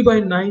 2t by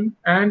 9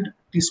 and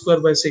t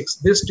square by 6,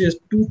 this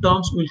two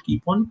terms will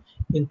keep on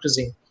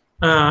increasing.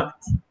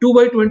 2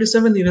 by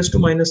 27 e raised to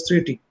minus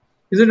 3t.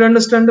 Is it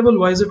understandable?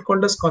 Why is it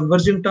called as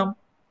converging term?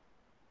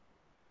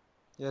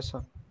 Yes,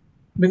 sir.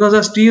 Because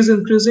as t is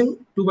increasing,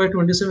 2 by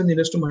 27 e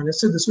raised to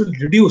minus 6, this will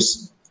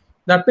reduce.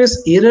 That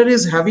means error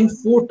is having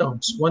 4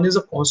 terms. One is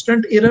a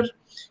constant error,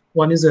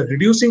 one is a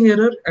reducing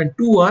error, and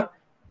 2 are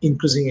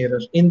increasing error.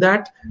 In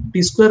that,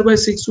 t square by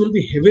 6 will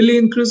be heavily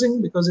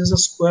increasing because it's a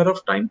square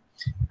of time,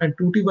 and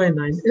 2t by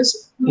 9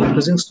 is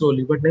increasing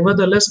slowly. But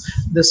nevertheless,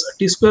 this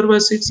t square by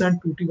 6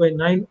 and 2t by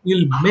 9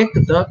 will make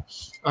the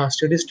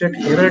steady state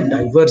error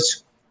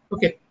diverge.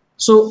 Okay.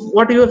 So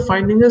what you are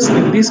finding is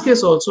in this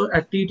case also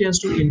at t tends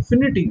to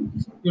infinity,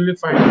 you will be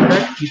finding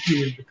that et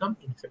will become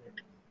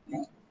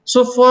infinity.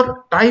 So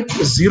for type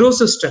 0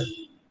 system,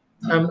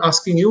 I am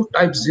asking you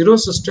type 0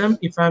 system,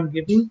 if I am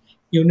giving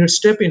unit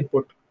step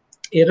input,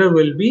 error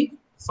will be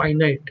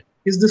finite.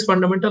 Is this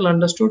fundamental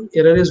understood?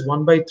 Error is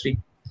 1 by 3.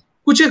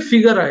 कुछ एक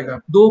figure आएगा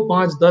 2,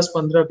 5, 10,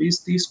 15, 20,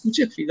 30 कुछ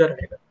एक figure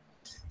आएगा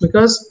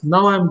because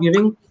now I am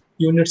giving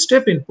unit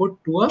step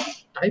input to a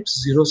type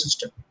 0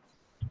 system.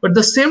 But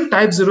the same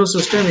type 0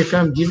 system, if I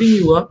am giving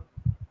you a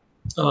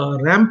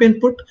ramp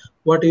input,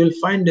 what you will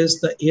find is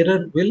the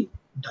error will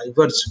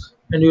diverge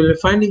and you will be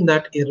finding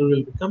that error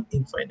will become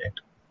infinite.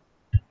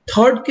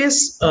 Third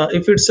case,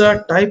 if it's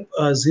a type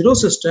 0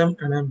 system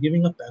and I'm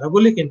giving a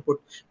parabolic input,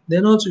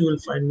 then also you will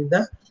find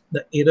that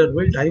the error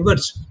will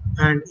diverge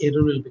and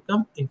error will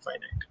become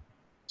infinite.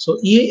 So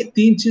ये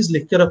तीन चीज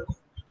लिख के रखो.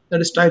 That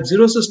is type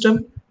 0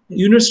 system,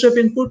 unit step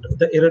input,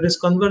 the error is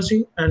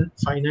converging and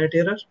finite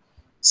error.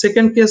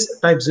 Second case,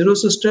 type 0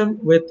 system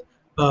with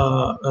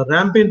a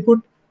ramp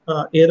input,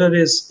 error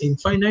is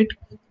infinite,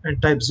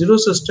 and type 0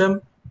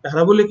 system,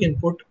 parabolic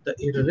input, the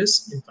error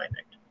is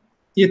infinite.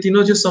 ये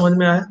तीनों चीज समझ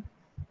में आया?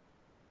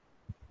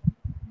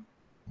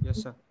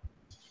 Yes, sir.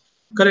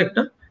 Correct.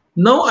 Huh?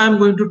 Now I am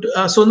going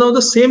to so now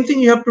the same thing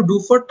you have to do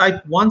for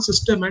type 1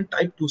 system and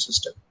type 2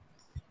 system.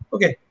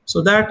 Okay,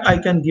 so that I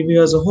can give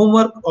you as a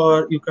homework,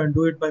 or you can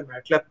do it by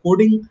MATLAB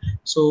coding.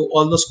 So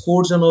all those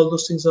codes and all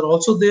those things are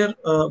also there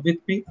with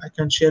me. I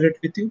can share it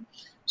with you.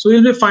 So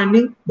you'll be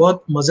finding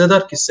बहुत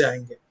मजेदार किस्से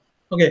आएंगे.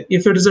 Okay,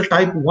 if it is a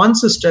type 1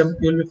 system,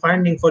 you'll be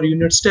finding for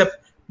unit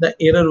step the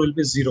error will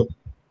be 0.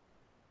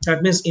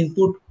 That means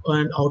input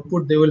and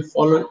output, they will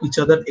follow each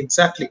other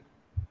exactly.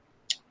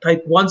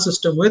 Type 1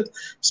 system with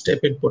step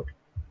input.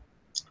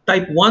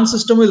 Type 1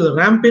 system with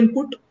ramp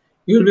input,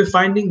 you will be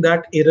finding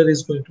that error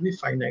is going to be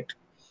finite.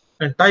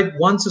 And type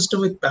 1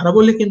 system with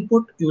parabolic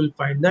input, you will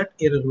find that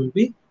error will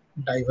be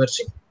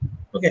diverging.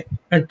 Okay.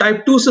 And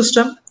type 2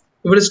 system,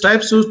 if it is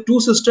type 2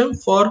 system,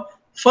 for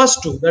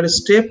first two, that is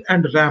step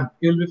and ramp,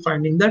 you will be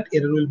finding that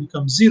error will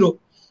become 0.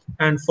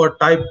 And for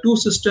type 2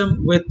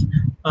 system with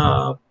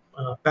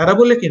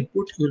parabolic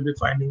input, you will be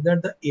finding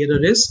that the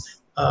error is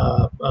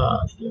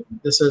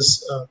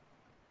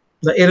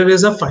the error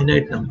is a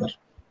finite number.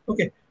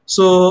 Okay,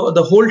 so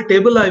the whole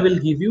table I will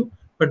give you,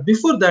 but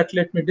before that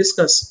let me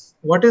discuss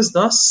what is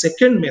the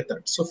second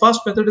method. So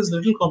first method is a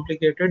little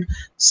complicated,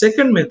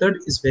 second method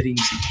is very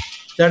easy.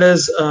 That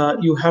is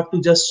you have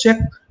to just check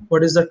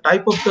what is the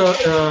type of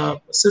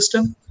the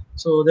system.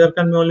 So there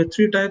can be only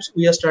 3 types.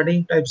 We are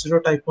studying type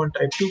 0, type 1,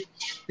 type 2.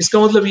 इसका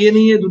मतलब ये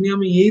नहीं है दुनिया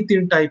में यही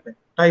 3 type है.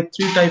 Type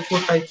 3, type 4,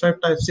 type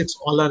 5, type 6,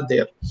 all are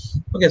there.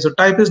 Okay, so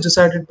type is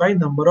decided by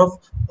number of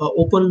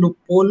open loop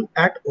pole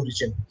at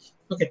origin.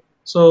 Okay,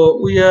 so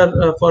we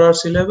are for our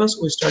syllabus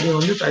we study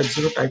only type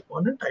 0, type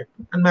 1 and type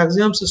 2, and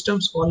maximum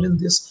systems fall in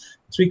these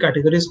 3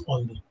 categories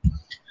only.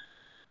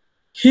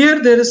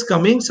 Here there is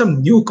coming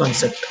some new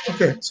concept.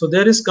 Okay, so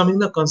there is coming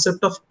the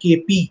concept of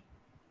KP.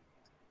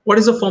 What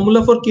is the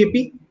formula for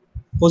KP?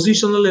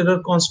 Positional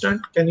error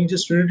constant. Can you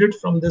just read it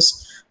from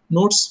this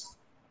notes?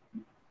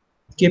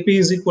 KP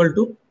is equal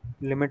to,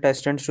 Limit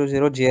s tends to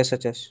 0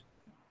 GSHS.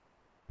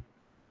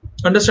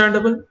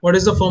 understandable. What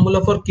is the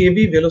formula for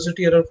KV?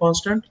 Velocity error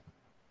constant.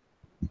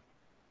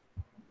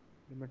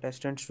 Limit s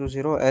tends to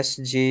 0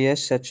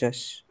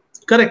 SGSHS.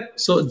 Correct.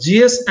 So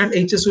GS and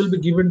HS will be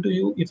given to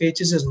you. If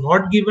HS is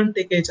not given,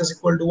 take HS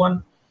equal to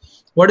 1.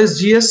 What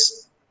is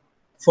GS?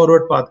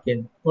 Forward path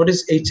gain. What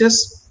is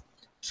HS?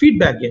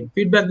 Feedback gain.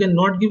 Feedback gain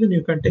not given,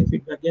 you can take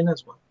feedback gain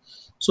as well.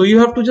 So you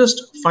have to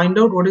just find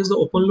out what is the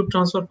open loop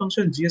transfer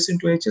function, GS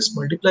into HS,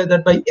 multiply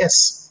that by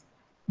S,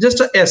 just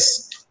a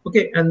S.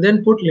 Okay, and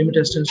then put limit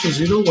s tends to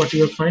 0. What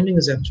you are finding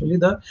is actually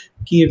the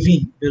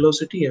KV,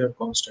 velocity error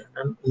constant.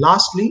 And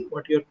lastly,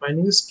 what you are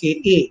finding is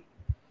KA.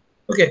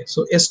 Okay,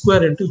 so S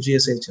square into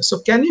GSHS. So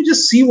can you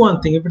just see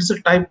one thing? If it's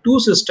a type 2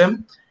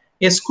 system,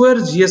 S square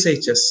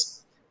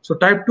GSHS. So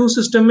type 2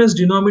 system is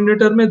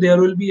denominator mein there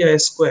will be a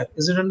S square.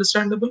 Is it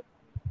understandable?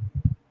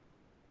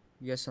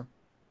 Yes, sir.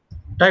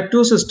 Type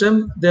 2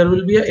 system, there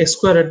will be a S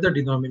square at the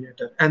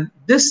denominator, and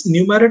this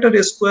numerator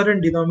S square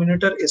and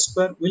denominator S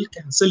square will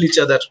cancel each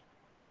other.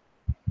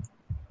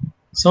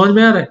 समझ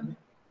में आ रहा है?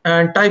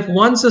 And type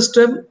 1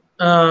 system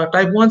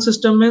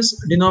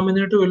is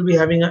denominator will be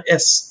having a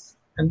S,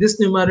 and this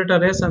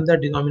numerator S and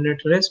that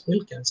denominator S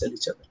will cancel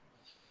each other.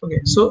 Okay,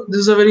 so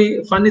this is a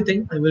very funny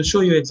thing. I will show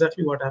you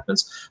exactly what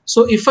happens.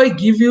 So if I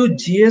give you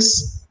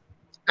GS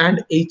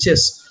and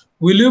HS,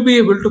 will you be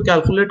able to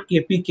calculate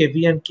KP,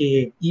 KV and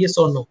KA? Yes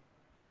or no?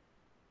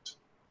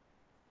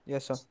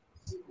 Yes, sir.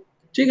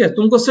 ठीक है,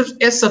 तुमको सिर्फ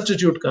s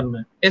substitute करना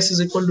है. S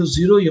is equal to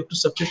 0. You have to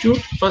substitute.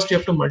 First you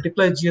have to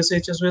multiply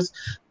GSHS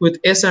with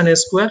S and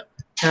S square,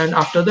 and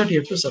after that you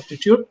have to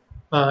substitute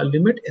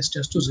limit s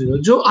tends to 0.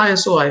 जो आए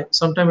सो आए.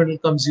 Sometime it will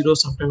come 0,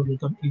 sometime it will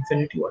come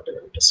infinity, whatever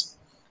it is.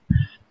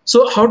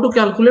 So how to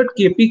calculate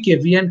KP,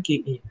 KV and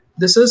KA?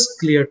 This is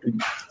clear to you.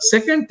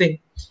 Second thing,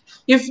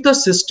 if the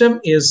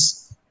system is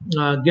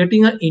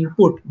getting an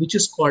input which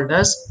is called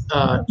as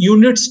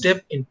unit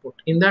step input,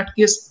 in that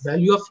case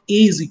value of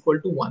A is equal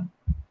to 1.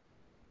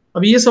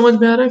 अब ये समझ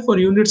में आ रहा है? For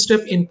unit step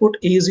input,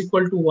 A is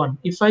equal to 1.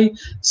 If I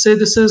say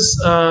this is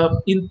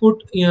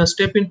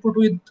step input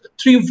with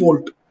 3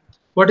 volt,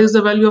 what is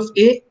the value of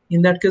A?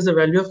 In that case, the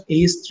value of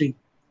A is 3.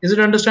 Is it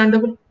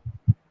understandable?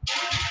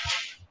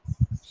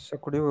 So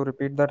could you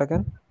repeat that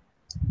again?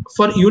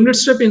 For unit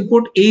step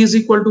input, A is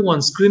equal to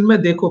 1. Screen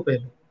में देखो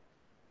पहले.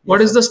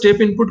 What is the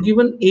step input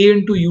given? A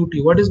into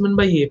UT. What is meant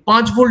by A?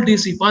 5 volt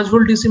DC. 5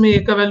 volt DC में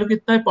A का value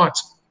कितना है? 5.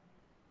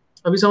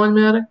 अभी समझ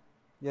में आ रहा है?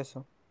 Yes,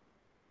 sir.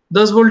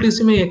 10 वोल्ट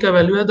डीसी में ए का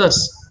वैल्यू है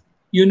 10.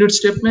 यूनिट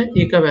स्टेप में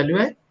ए का वैल्यू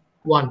है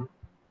 1.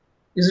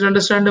 Is it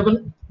understandable?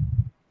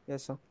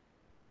 Yes, sir.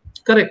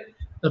 Correct.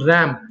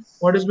 Ramp.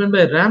 What is meant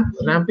by ramp?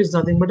 Ramp is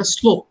nothing but a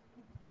slope.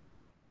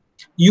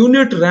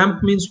 Unit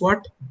ramp means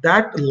what?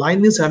 That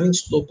line is having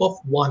slope of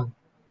 1.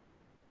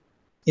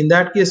 In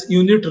that case,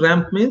 unit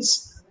ramp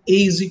means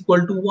A is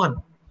equal to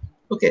 1.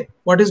 Okay.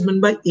 What is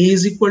meant by A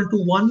is equal to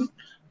 1?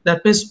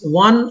 That means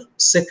 1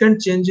 second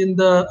change in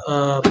the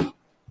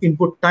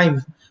input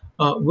time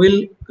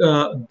will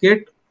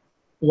get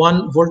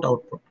 1 volt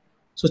output.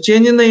 So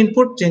change in the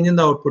input, change in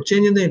the output,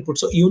 change in the input.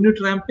 So unit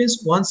ramp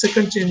is 1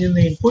 second change in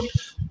the input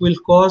will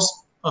cause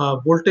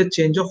voltage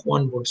change of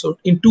 1 volt. So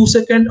in 2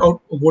 second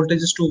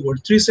voltage is 2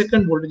 volt, 3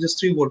 second voltage is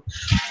 3 volt,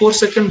 4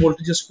 second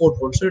voltage is 4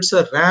 volt. So it's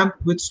a ramp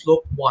with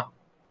slope 1.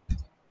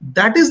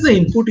 That is the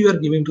input you are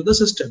giving to the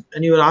system,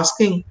 and you are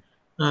asking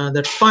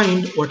that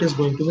find what is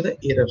going to be the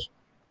error.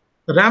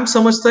 Ramp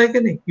समझता है कि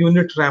नहीं?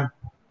 Unit ramp.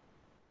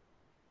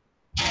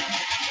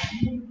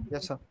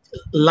 Yes, sir.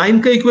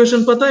 Line का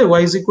equation पता है?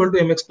 Y is equal to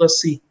mx plus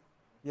c.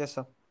 Yes,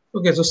 sir.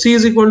 Okay, so c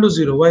is equal to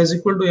 0, y is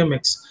equal to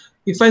mx.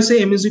 If I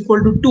say m is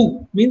equal to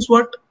 2, means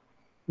what?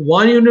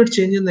 1 unit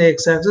change in the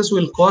x-axis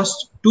will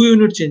cause 2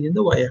 unit change in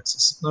the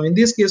y-axis. Now in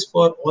this case,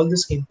 for all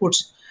these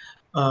inputs,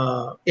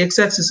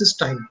 x-axis is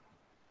time.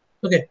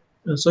 Okay,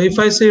 so if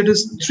I say it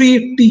is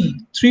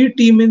 3t,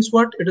 3t means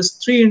what? It is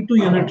 3 into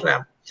unit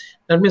ramp.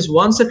 That means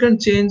 1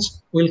 second change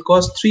will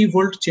cause 3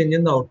 volt change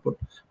in the output.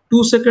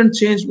 2 second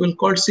change will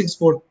cause 6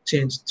 volt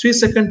change. 3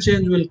 second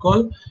change will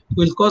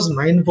cause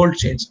 9 volt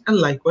change, and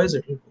likewise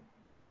it will go.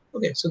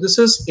 Okay, so this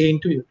is A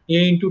into U,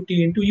 A into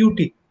T into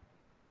UT.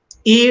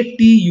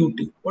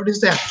 ATUT. What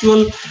is the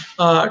actual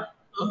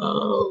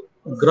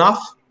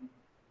graph?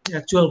 The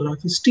actual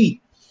graph is T,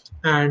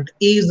 and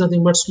A is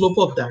nothing but slope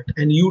of that.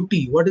 And UT,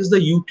 what is the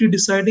UT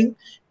deciding?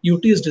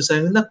 UT is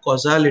deciding the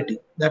causality.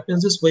 That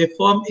means this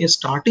waveform is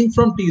starting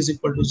from T is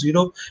equal to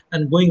 0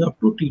 and going up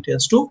to T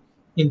tends to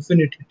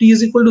infinity. T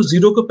is equal to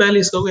 0 के पहले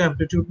इसका कोई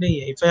amplitude नहीं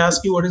है. If I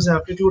ask you what is the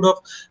amplitude of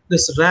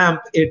this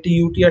ramp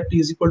ATUT at T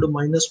is equal to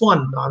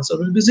 -1, the answer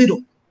will be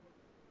 0.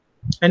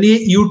 And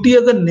ये UT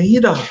अगर नहीं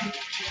रहा,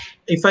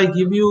 if I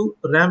give you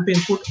ramp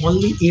input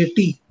only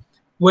AT,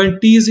 when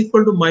T is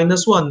equal to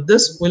 -1,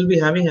 this will be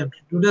having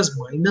amplitude as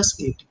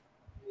 -80.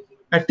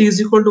 At t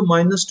is equal to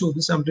 -2,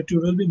 this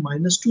amplitude will be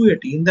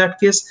 -280. In that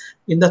case,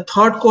 in the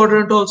third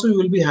quadrant also you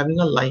will be having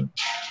a line.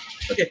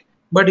 Okay,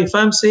 but if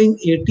I'm saying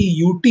 80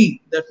 ut,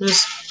 that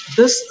means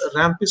this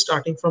ramp is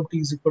starting from t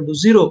is equal to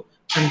 0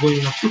 and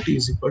going up to t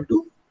is equal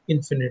to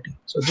infinity.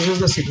 So this is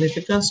the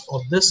significance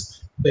of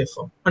this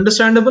waveform.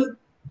 Understandable?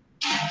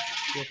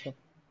 Yes, sir.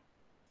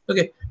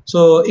 Okay, so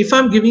if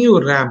I'm giving you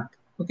a ramp,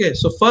 okay,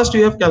 so first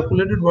you have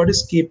calculated what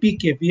is kp,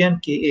 kv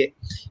and ka.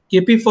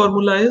 Kp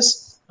formula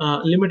is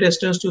limit s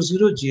tends to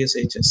 0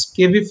 gshs.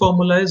 Kv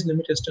formula is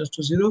limit s tends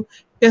to 0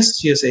 s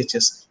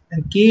gshs,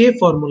 and ka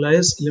formula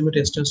is limit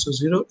s tends to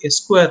 0 s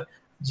square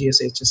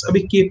gshs.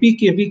 Abhi kp,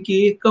 kv,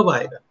 ka kab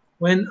aayega?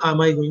 When am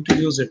I going to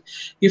use it?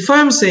 If I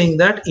am saying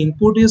that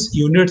input is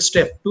unit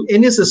step to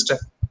any system,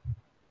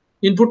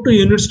 input to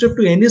unit step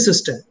to any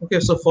system, okay,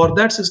 so for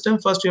that system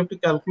first you have to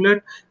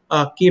calculate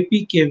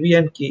kp, kv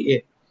and ka.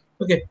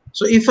 Okay,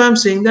 so if I'm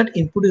saying that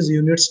input is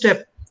unit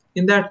step,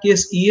 in that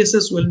case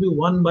ess will be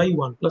 1 by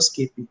 1 plus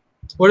kp.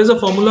 What is the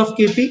formula of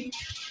kp?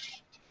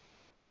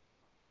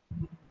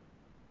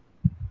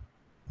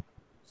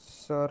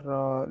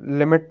 Sir,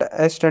 limit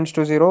s tends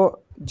to 0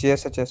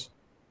 GSHS.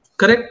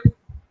 Correct.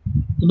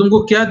 तो तुमको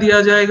क्या दिया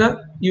जाएगा?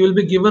 You will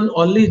be given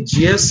only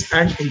gs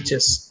and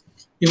hs.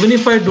 Even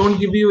if I don't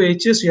give you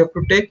hs, you have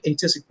to take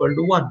hs equal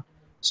to 1.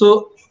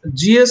 So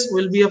gs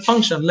will be a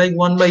function like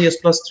 1 by s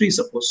plus 3,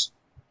 suppose.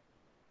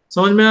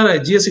 समझ में आ रहा है?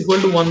 gs equal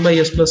to 1 by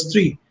s plus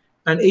 3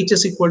 and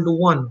hs equal to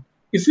 1.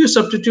 If you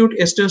substitute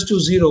s tends to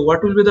 0,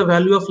 what will be the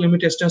value of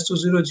limit s tends to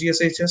 0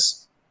 gs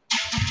hs?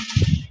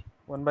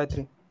 1 by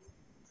 3.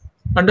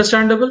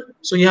 Understandable?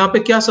 So यहाँ पे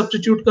क्या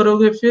substitute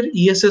करोगे फिर?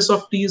 ess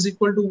of t is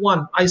equal to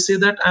 1. I say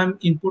that I am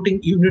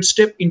inputting unit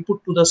step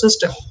input to the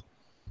system.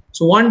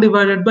 So 1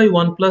 divided by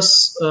 1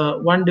 plus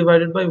 1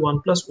 divided by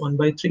 1 plus 1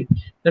 by 3.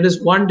 That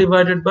is 1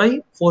 divided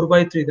by 4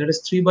 by 3. That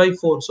is 3 by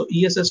 4. So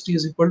ESST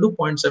is equal to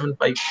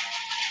 0.75.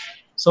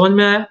 समझ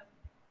में आया?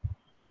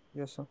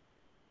 Yes, sir.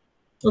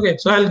 Okay,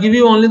 so I'll give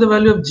you only the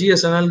value of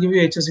GS and I'll give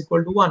you HS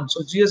equal to 1.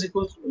 So GS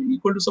equal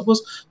to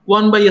suppose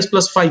 1 by S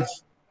plus 5.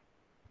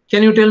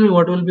 Can you tell me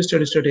what will be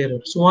steady state error?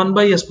 So 1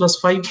 by S plus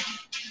 5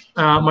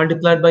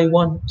 multiplied by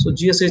 1. So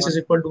GSH is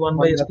equal to 1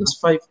 by S plus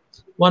 5.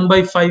 1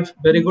 by 5,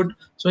 very good.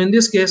 So in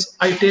this case,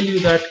 I tell you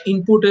that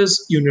input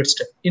is unit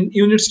step. In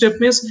unit step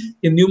means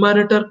in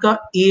numerator ka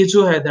A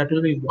jo hai, that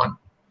will be 1.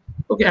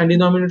 Okay, and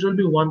denominator will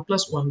be 1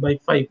 plus 1 by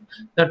 5.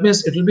 That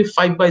means it will be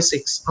 5 by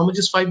 6. How much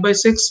is 5 by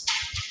 6?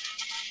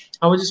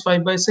 How much is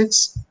 5 by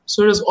 6?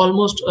 So it is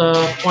almost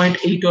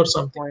 0.8 or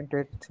something.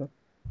 0.8, sir.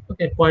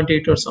 Okay,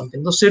 0.8 or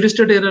something. So steady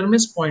state error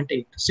means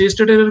 0.8. Steady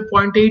state error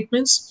 0.8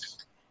 means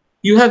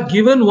you have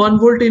given 1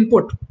 volt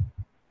input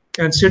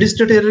and steady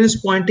state error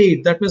is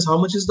 0.8. That means how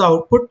much is the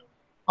output?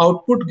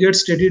 Output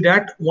gets steadied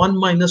at 1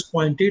 minus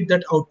 0.8.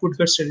 That output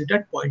gets steadied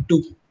at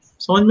 0.2.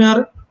 समझ में आ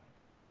रहा है?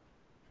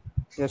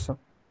 Yes, sir.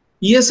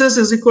 ESS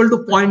is equal to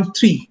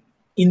 0.3.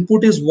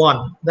 Input is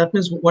 1. That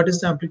means what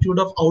is the amplitude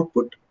of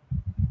output?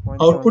 0.7.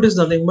 Output is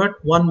nothing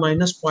but 1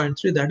 minus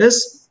 0.3. That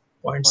is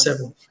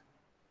 0.7.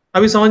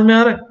 अभी समझ में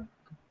आ रहा है?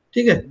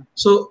 ठीक है?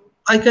 So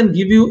I can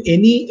give you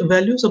any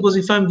value. Suppose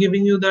if I'm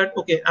giving you that,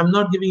 okay, I'm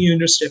not giving you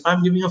unit step.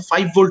 I'm giving a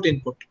 5 volt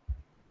input.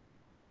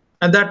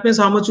 And that means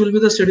how much will be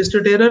the steady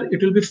state error?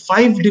 It will be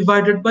 5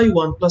 divided by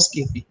 1 plus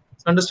kp.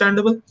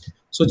 Understandable?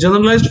 So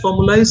generalized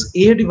formula is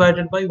A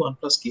divided by 1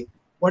 plus kp.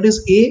 What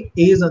is A?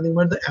 A is nothing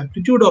but the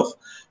amplitude of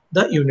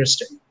the unit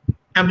step.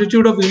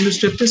 Amplitude of unit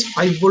step is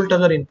 5 volt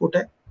अगर input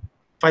है,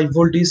 5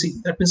 volt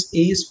DC. That means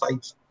A is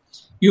 5.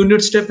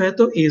 Unit step है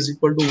तो A is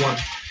equal to 1.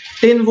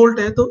 10 volt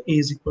है तो A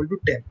is equal to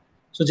 10.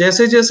 So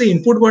जैसे जैसे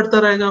input बढ़ता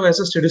रहेगा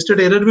वैसे steady state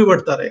error भी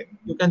बढ़ता रहेगा.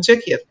 You can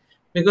check here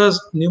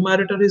because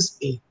numerator is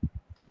A.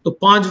 तो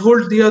 5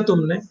 वोल्ट दिया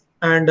तुमने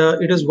and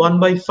it is 1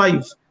 by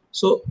 5,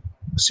 so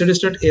steady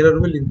state error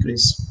will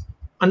increase.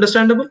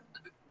 Understandable?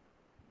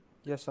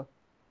 Yes, sir.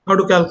 How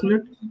to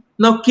calculate?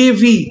 Now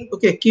kv,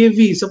 okay,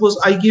 kv, suppose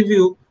I give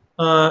you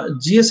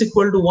gs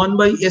equal to 1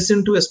 by s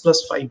into s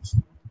plus 5.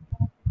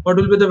 What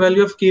will be the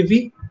value of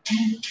kv?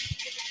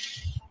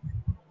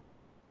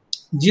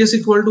 gs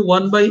equal to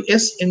 1 by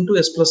s into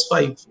s plus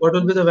 5. What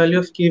will be the value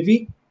of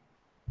kv?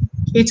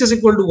 h is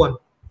equal to 1.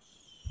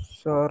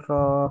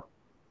 Sir,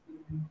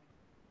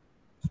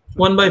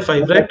 1 by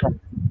 5, right?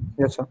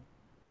 Yes, sir.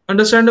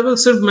 Understandable?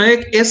 सिर्फ मैं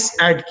एक s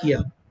add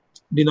किया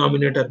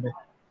denominator में.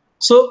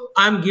 So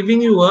I'm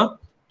giving you a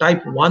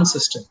type 1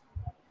 system.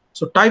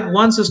 So type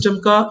 1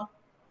 system ka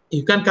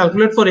you can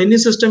calculate for any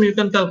system. You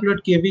can calculate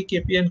kv,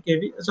 kp and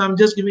kv. So I'm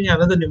just giving you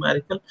another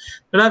numerical.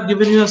 But I've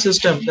given you a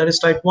system that is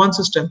type 1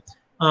 system,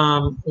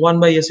 1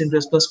 by s into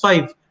s plus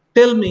 5.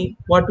 Tell me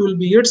what will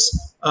be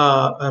its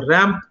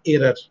ramp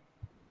error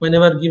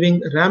whenever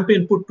giving ramp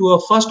input to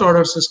a first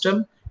order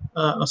system.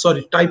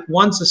 Sorry, type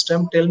 1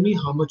 system. Tell me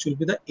how much will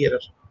be the error.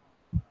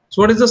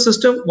 So what is the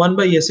system? 1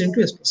 by s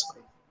into s plus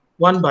 5.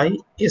 1 by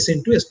s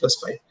into s plus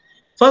 5.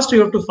 First, you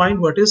have to find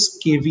what is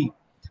kv.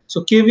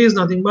 So kv is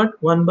nothing but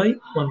 1 by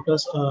 1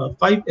 plus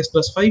 5 s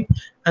plus 5,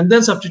 and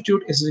then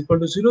substitute s is equal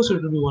to 0, so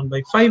it will be 1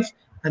 by 5,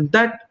 and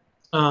that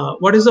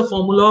what is the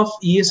formula of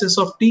ESS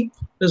of t?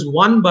 It is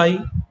 1 by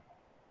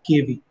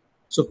kV.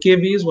 So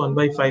kV is 1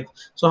 by 5.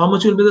 So how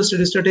much will be the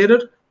steady state error?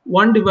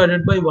 1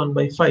 divided by 1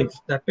 by 5.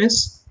 That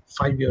means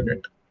 5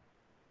 unit.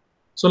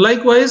 So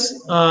likewise,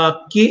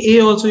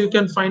 Ka also you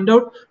can find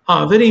out.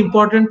 Very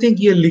important thing,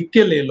 ये लिख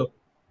के ले लो.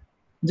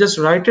 Just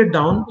write it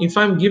down. If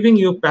I'm giving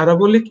you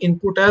parabolic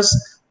input as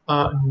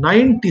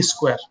 9t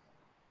square,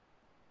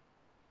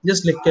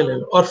 just लिख के ले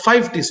लो, or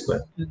 5t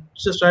square.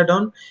 Just write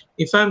down.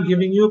 If I'm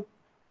giving you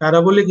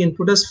parabolic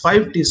input as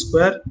 5t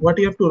square, what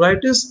you have to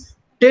write is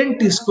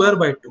 10t square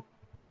by 2.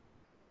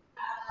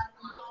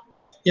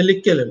 ये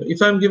लिख के ले लो.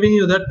 If I'm giving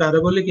you that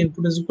parabolic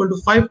input is equal to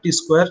 5t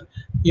square,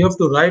 you have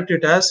to write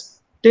it as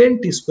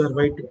 10t square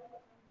by 2.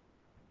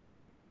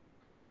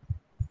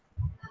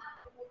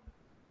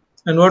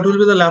 And what will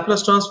be the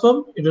Laplace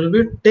transform? It will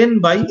be 10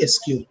 by s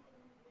cube.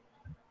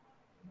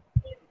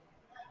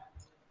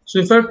 So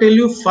if I tell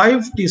you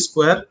 5t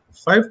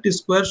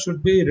square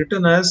should be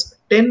written as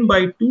 10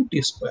 by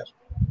 2t square.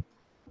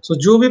 So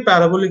जो भी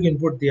parabolic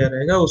input दिया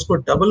रहेगा उसको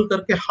double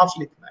करके half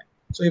लिखना है.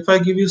 So if I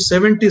give you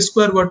 7t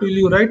square, what will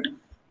you write?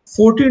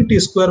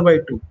 14t square by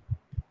 2.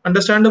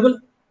 Understandable?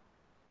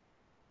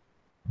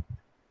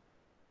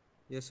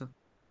 Yes, sir.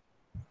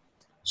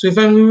 So if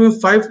I'm giving you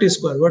 5t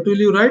square, what will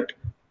you write?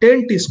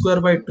 10t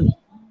square by 2.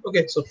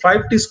 Okay, so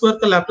 5t square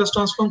का Laplace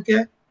transform क्या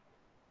है?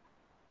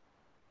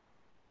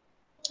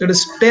 It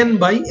is 10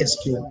 by s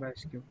cube.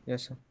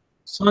 Yes, sir.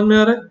 समझ में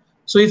आ रहा है?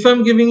 So if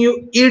I'm giving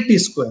you 8t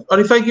square, or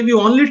if I give you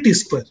only t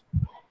square,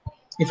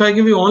 if I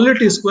give you only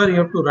t square, you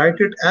have to write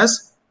it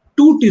as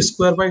 2t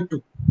square by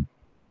 2.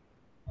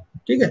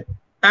 ठीक है?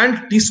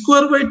 And t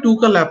square by 2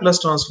 का Laplace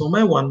transform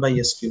है 1 by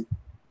s cube.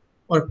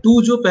 और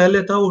 2 जो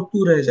पहले था वो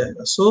 2 रह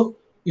जाएगा. So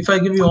if I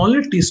give you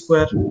only t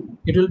square,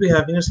 it will be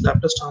having its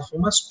Laplace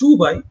transform as 2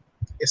 by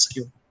s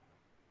cube.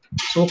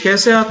 So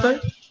कैसे आता है?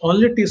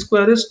 Only t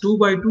square is 2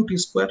 by 2 t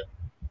square.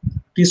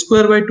 t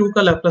square by 2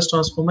 का Laplace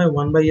transform है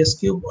 1 by s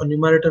cube और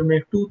numerator में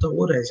 2 तो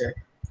वो रह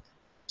जाएगा.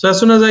 So as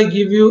soon as I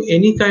give you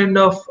any kind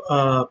of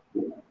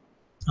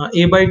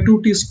a by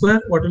 2 t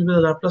square, what will be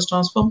the Laplace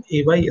transform?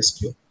 A by s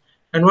cube.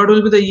 And what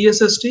will be the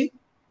ESST?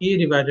 A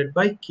divided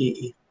by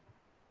Ka.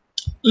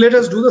 Let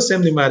us do the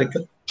same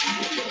numerical.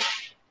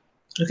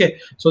 Okay,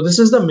 so this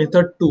is the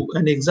method 2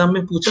 and exam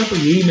में पूछा तो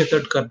यही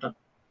method करना.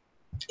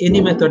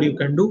 Any method you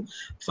can do,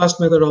 first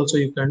method also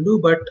you can do,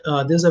 but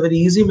this is a very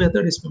easy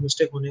method. इसमें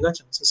mistake होने का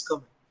chances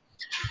कम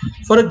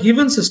है. For a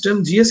given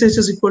system, GSH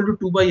is equal to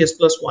 2 by s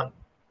plus 1.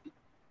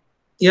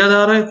 याद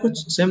आ रहा है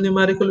कुछ? Same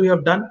numerical we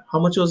have done. How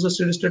much was the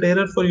steady state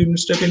error for unit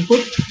step input?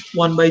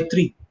 1 by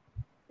 3.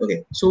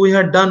 Okay, so we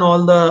had done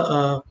all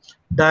the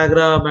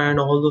diagram and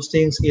all those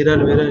things, error,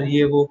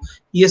 ये वो.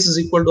 ES is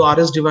equal to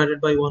RS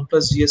divided by 1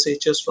 plus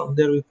GSHS. From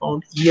there we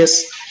found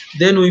ES.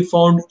 Then we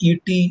found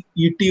ET.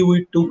 ET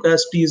we took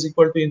as t is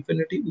equal to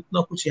infinity.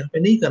 उतना कुछ यहाँ पे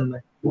नहीं करना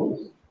है.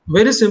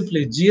 Very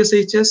simply,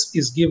 GSHS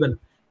is given.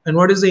 And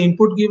what is the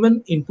input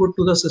given? Input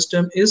to the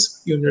system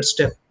is unit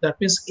step. That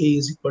means A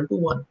is equal to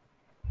 1.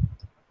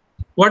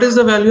 What is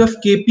the value of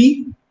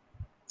Kp?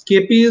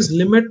 Kp is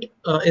limit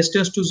s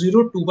tends to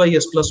 0, 2 by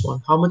s plus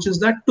 1. How much is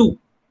that? 2.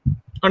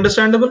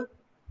 Understandable?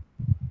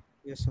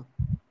 Yes, sir.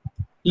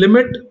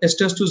 Limit s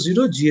tends to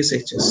 0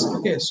 GSHS.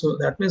 Okay, so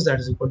that means that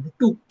is equal to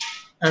 2.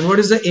 And what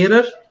is the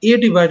error? A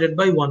divided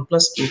by 1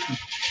 plus Kp.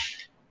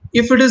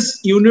 If it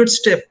is unit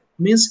step,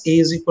 means A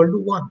is equal to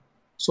 1.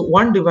 So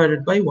 1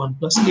 divided by 1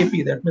 plus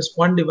Kp, that means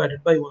 1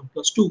 divided by 1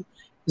 plus 2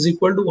 is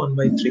equal to 1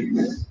 by 3.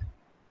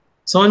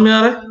 समझ में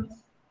आ रहा है?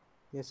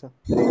 Yes, sir.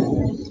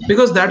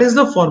 Because that is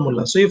the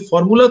formula. So ये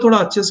formula थोड़ा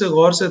अच्छे से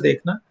गौर से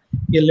देखना.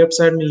 ये left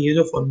side में ये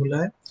जो formula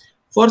है.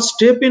 For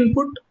step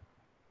input,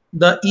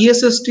 the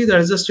ESST,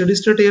 that is the steady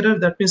state error,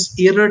 that means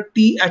error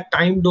t at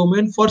time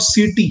domain for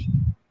CT.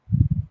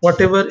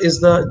 Whatever is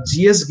the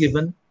GS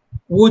given,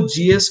 वो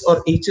GS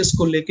और HS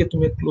को लेके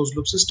तुम एक closed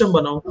loop system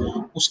बनाओ.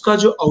 उसका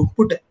जो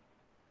output है.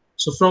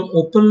 So from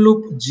open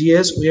loop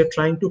GS, we are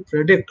trying to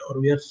predict or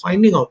we are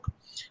finding out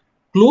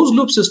closed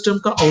loop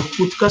system का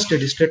output का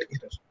steady state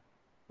error.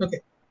 Okay,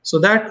 so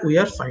that we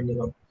are finding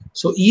out.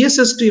 So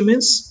ESST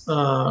means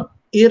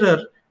error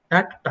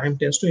at time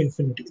tends to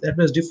infinity. That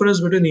means difference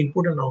between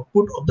input and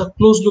output of the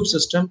closed loop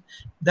system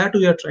that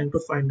we are trying to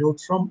find out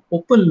from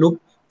open loop,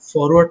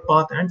 forward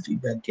path and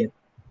feedback gain.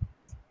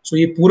 So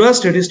ये पूरा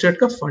steady state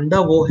का फंडा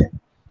वो है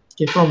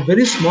कि from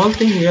very small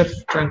thing we are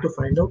trying to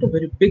find out a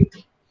very big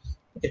thing.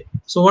 Okay,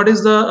 so what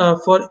is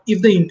the for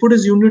if the input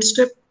is unit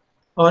step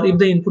or if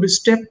the input is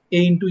step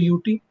A into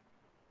UT,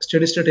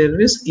 steady state error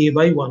is A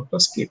by 1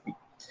 plus Kp.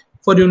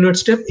 For unit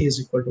step, A is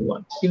equal to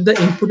 1. If the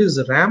input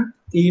is ramp,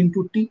 A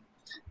into T,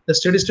 the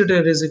steady state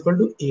error is equal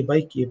to A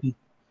by Kb.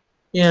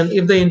 And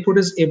if the input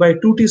is A by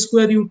 2t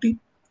square ut,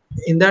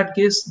 in that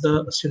case,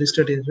 the steady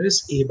state error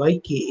is A by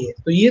Ka.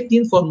 So ये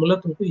तीन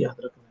formula तुमको याद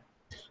रखना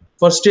है.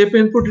 For step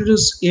input, it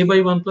is A by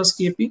 1 plus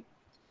Kp.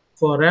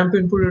 For ramp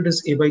input, it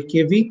is A by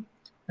Kv.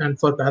 And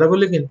for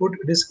parabolic input,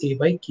 it is A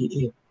by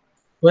Ka.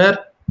 Where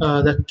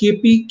the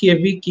Kp,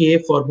 Kv,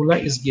 Ka formula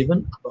is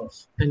given above.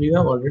 And you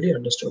have already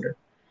understood it.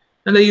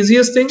 And the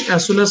easiest thing,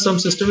 as soon as some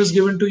system is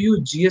given to you,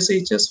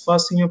 GSHS,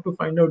 first thing you have to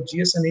find out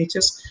GS and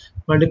HS,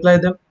 multiply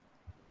them.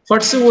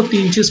 फट से वो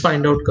तीन चीज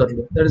find out कर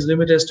लो. That is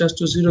limit s tends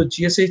to 0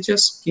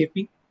 GSHS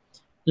KP,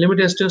 limit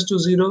s tends to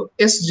 0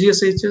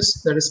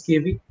 SGSHS, that is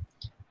KV,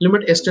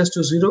 limit s tends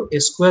to 0 a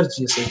square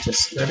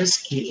GSHS, that is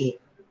KA.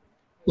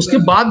 उसके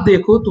बाद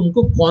देखो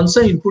तुमको कौन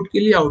सा इनपुट के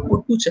लिए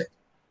आउटपुट पूछा है.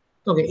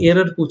 Okay,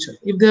 error पूछा.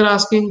 If they are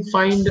asking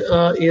find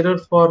error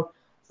for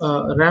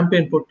ramp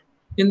input,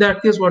 in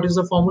that case what is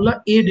the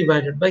formula? A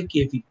divided by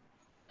KV.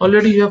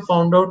 Already you have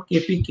found out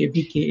KP,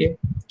 KV, KA.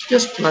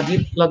 Just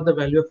plug the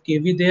value of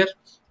KV there,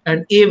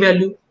 and A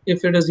value,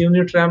 if it is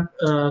unit ramp,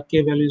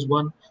 K value is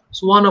 1.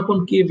 So 1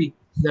 upon KV,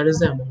 that is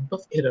the amount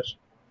of error.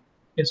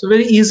 Okay, so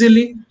very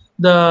easily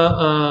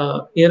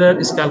the error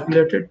is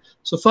calculated.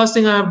 So first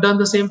thing I have done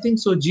the same thing.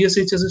 So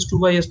GSHS is 2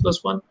 by s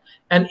plus 1,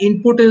 and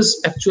input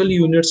is actually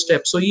unit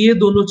step. So ये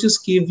दोनों चीज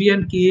KV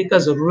and KA का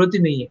जरूरत ही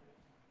नहीं है,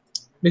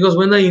 because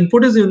when the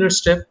input is unit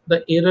step,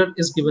 the error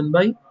is given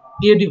by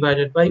A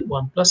divided by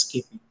 1 plus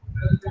KP.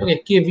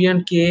 Okay, KV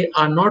and KA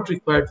are not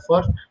required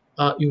for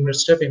unit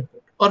step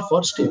input or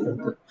for step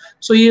input.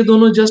 So ये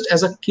दोनों just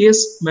as a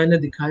case मैंने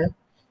दिखाया.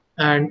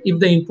 And if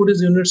the input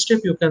is unit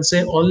step, you can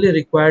say only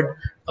required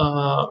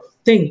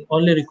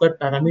only required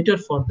parameter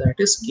for that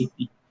is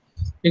KP,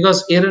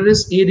 because error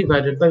is A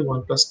divided by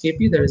 1 plus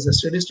KP, that is the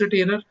steady state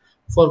error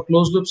for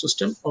closed loop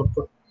system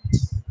output.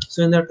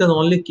 So in that case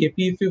only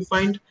KP if you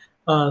find,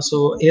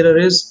 so error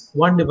is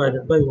 1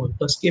 divided by 1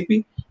 plus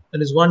KP,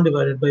 that is 1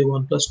 divided by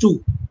 1 plus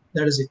 2,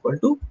 that is equal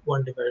to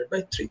 1 divided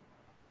by 3.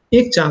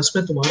 एक chance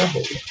में तुम्हारा हो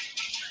गया.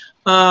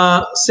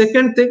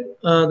 Second thing,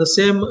 the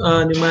same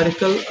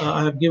numerical,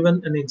 I have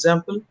given an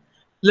example.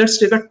 Let's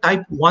take a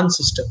type 1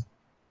 system.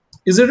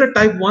 Is it a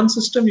type 1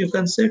 system? You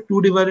can say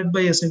 2 divided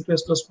by s into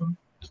s plus 1.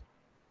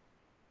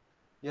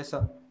 Yes,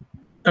 sir.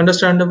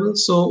 Understandable.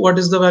 So what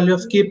is the value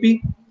of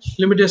KP?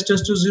 Limit s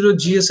tends to 0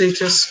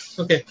 GSHS.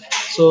 Okay.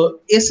 So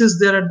s is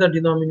there at the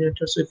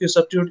denominator. So if you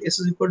substitute s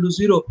is equal to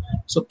 0,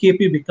 so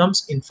KP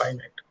becomes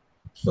infinite.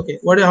 Okay,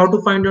 how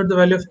to find out the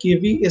value of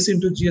KV? S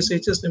into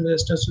GSHS, limit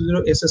s tends to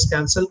 0, s is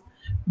cancel.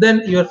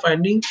 Then you are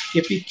finding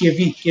KP,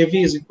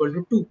 KV is equal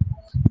to 2,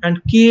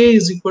 and KA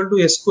is equal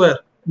to a square.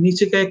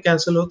 नीचे का एक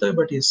cancel होता है,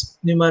 but yes,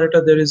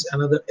 numerator there is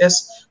another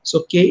s,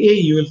 so KA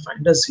you will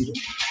find a 0.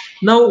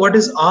 Now what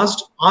is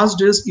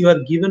asked is you are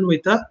given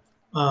with a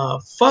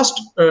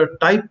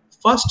type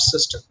first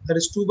system, that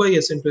is 2 by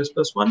s into s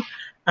plus 1,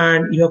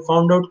 and you have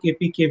found out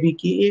KP, KV,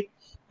 KA,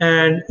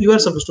 and you are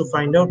supposed to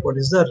find out what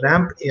is the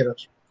ramp error.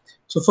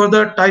 So for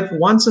the type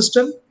 1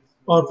 system,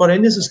 or for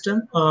any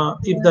system,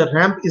 if the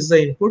ramp is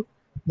the input,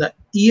 the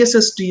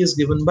ESST is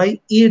given by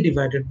A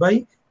divided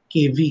by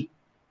KV.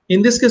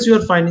 In this case, you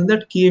are finding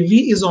that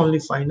KV is only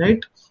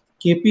finite,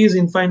 KP is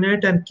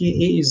infinite, and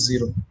KA is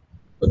 0.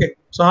 Okay,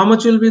 so how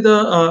much will be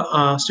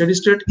the steady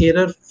state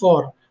error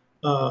for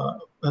a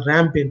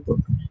ramp input?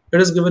 It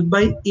is given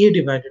by A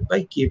divided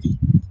by KV.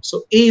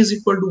 So A is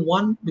equal to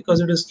 1 because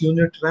it is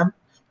unit ramp.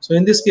 So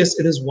in this case,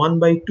 it is 1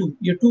 by 2.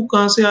 ये 2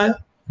 कहाँ से आया?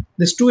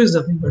 This 2 is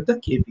nothing but the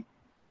KV.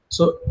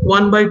 So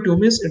 1 by 2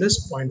 means it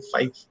is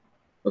 0.5.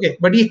 Okay,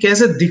 but ये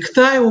कैसे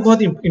दिखता है वो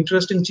बहुत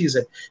interesting चीज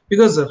है,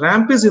 because the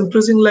ramp is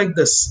increasing like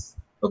this.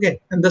 Okay,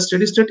 and the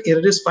steady state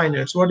error is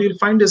finite. So what you'll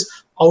find is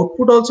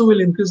output also will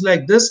increase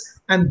like this,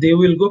 and they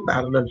will go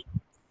parallel.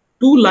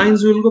 Two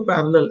lines will go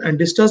parallel, and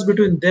distance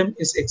between them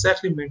is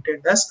exactly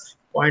maintained as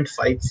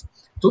 0.5.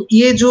 तो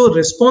ये जो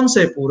response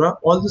है पूरा,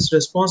 all this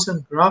response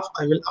and graph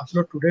I will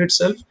upload today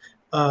itself,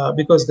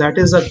 because that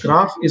is a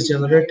graph is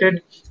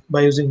generated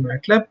by using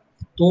MATLAB.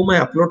 तो मैं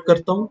upload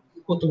करता हूँ,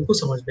 वो तुमको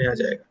समझ में आ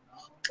जाएगा.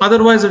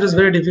 Otherwise, it is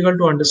very difficult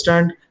to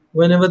understand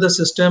whenever the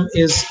system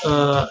is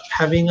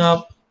having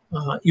a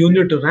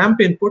unit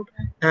ramp input,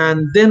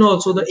 and then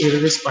also the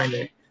error is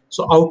finite.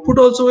 So output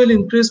also will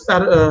increase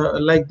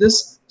like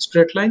this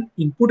straight line.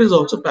 Input is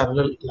also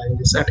parallel like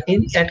this. At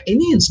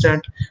any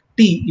instant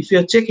t, if you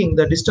are checking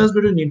the distance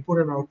between input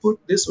and output,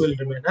 this will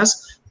remain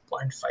as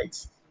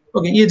 0.5.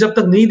 Okay, ये जब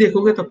तक नहीं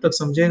देखोगे तब तक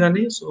समझेगा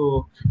नहीं.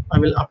 So I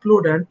will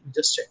upload and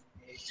just check.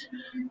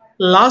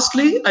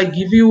 Lastly, I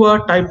give you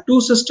a type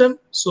 2 system.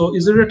 So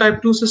is it a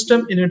type 2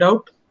 system? Any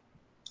doubt?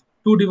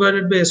 2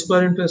 divided by s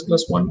square into s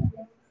plus 1.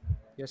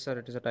 Yes, sir.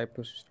 It is a type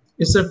 2 system.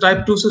 It's a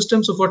type 2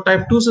 system. So for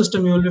type 2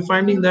 system, you will be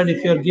finding that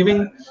if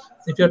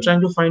you are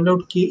trying to find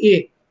out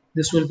Ka,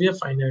 this will be a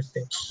finite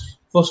thing.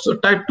 For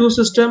type 2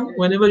 system,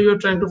 whenever you are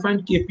trying to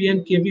find Kp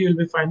and Kv, you will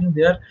be finding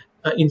they are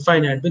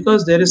infinite,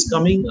 because there is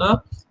coming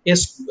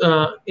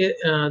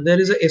there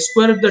is a s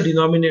square at the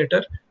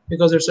denominator,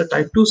 because it's a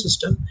type 2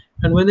 system,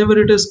 and whenever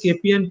it is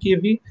Kp and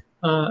Kv,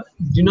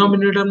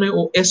 denominator में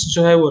वो s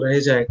जो है वो रह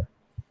जाएगा,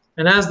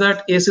 and as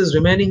that s is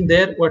remaining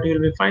there, what you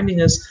will be finding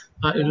is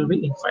it will be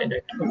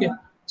infinite. Okay,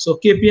 so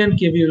Kp and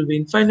Kv will be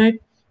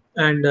infinite,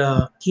 and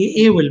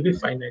Ka will be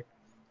finite.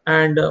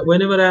 And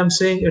whenever I am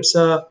saying it's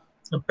a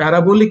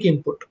parabolic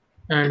input,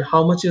 and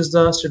how much is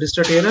the steady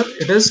state error?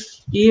 It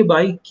is A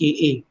by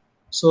Ka.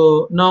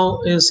 So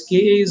now is Ka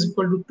is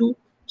equal to 2,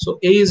 so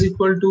A is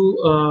equal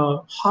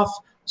to half.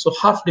 So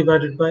half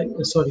divided by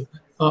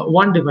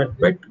 1 divided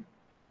by 2,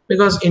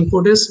 because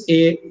input is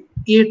a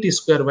t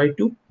square by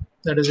 2,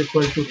 that is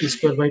equal to t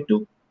square by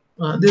 2.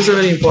 This is a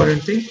very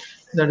important thing,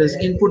 that is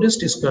input is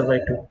t square by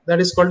 2, that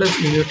is called as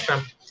unit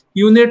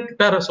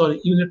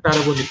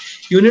parabolic.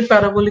 Unit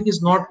parabolic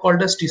is not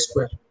called as t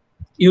square.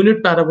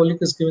 Unit parabolic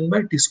is given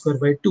by t square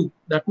by 2,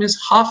 that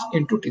means half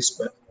into t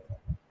square.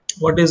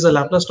 What is the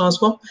Laplace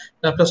transform?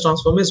 Laplace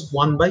transform is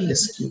 1 by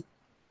SQ.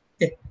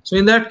 Okay, so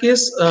in that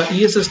case,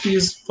 ESST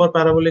is for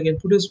parabolic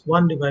input is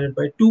 1 divided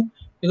by 2,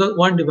 because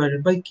 1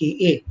 divided by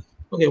Ka.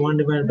 Okay, 1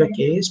 divided by Ka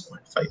is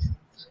 0.5.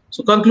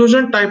 So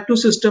conclusion, type 2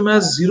 system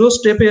has zero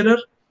step error,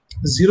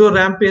 zero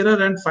ramp error,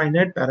 and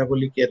finite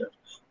parabolic error.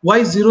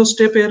 Why zero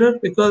step error?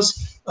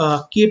 Because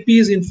Kp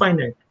is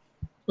infinite.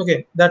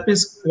 Okay, that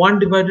means 1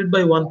 divided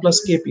by 1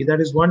 plus Kp,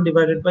 that is 1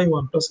 divided by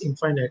 1 plus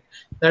infinite,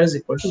 that is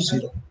equal to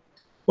 0.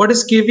 What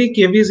is kv?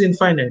 Kv is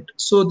infinite.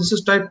 So this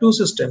is type 2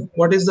 system.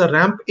 What is the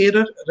ramp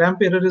error? Ramp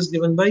error is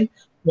given by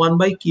 1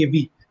 by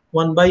kv,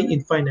 1 by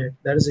infinite,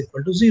 that is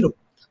equal to 0.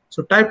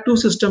 So type 2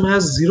 system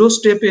has zero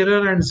step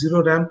error and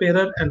zero ramp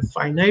error and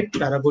finite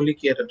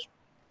parabolic error.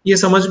 ये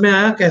समझ में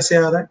आया कैसे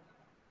आ रहा है?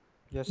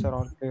 Yes, sir.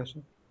 All clear,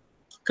 sir.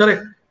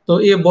 Correct. तो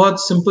ये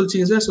बहुत सिंपल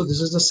चीज है. So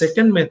this is the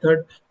second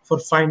method for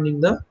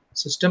finding the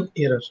system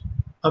error.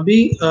 अभी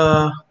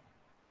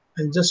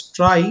I'll just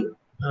try,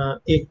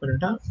 एक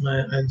minute,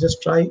 I'll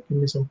just try, give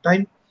me some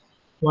time,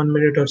 1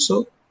 minute or so.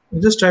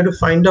 I'll just try to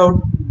find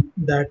out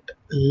that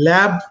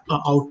lab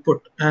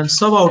output and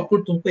सब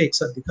output तुमको एक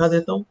साथ दिखा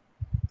देता हूँ.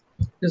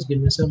 Just give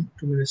me some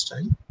 2 minutes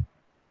time.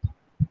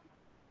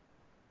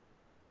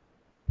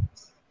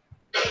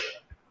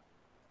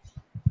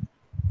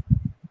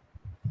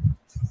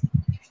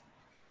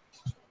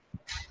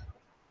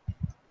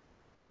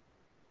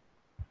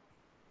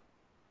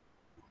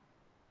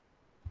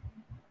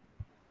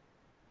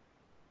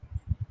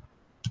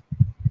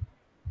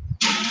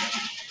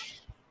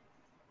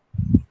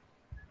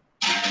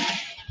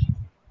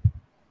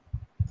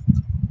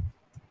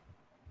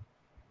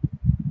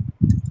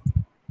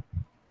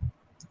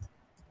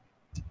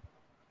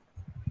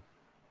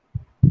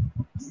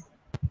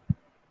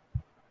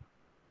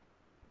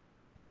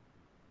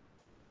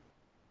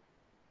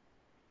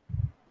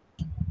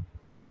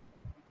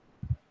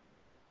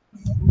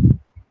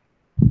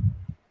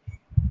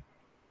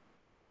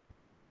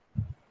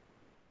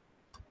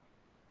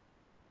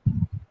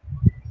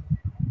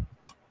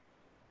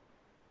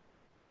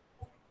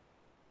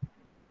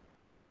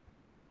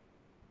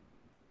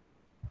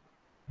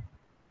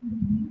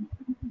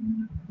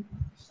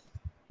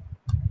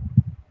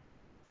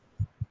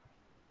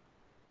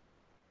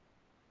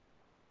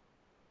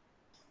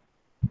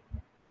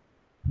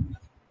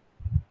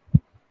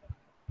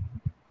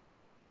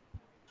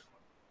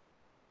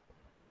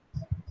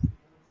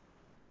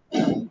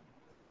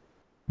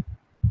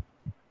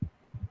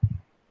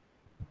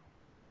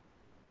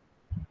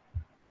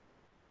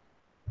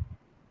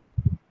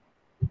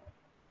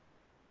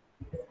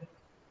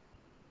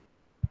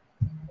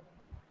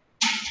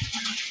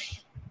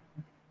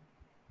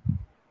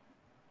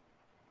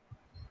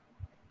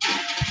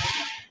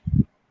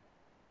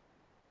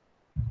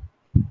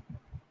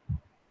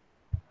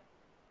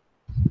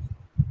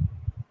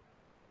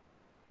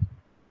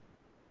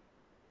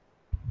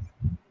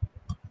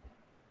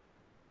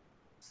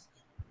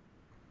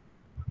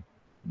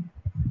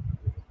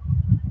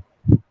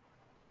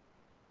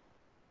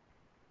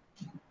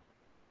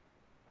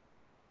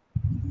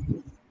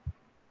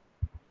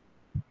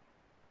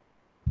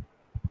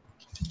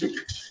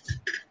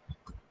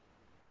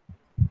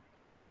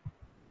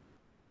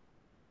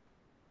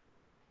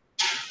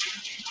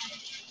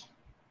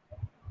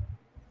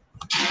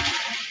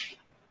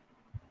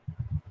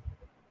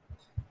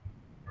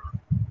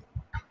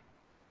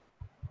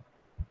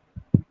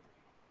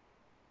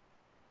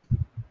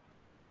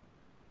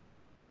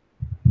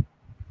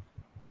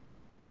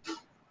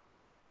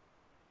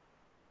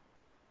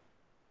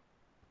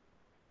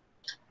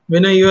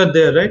 Vinay, you are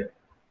there, right?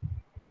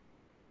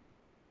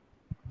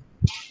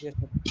 Yes,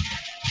 sir.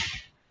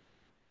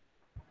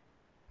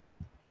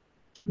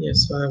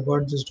 Yes, so I have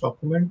got this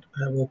document.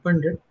 I have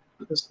opened it.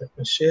 Just let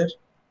me share.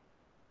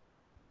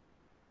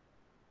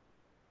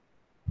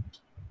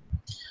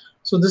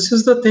 So this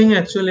is the thing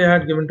actually I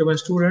had given to my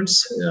students.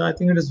 I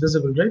think it is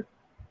visible, right?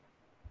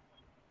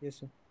 Yes,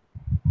 sir.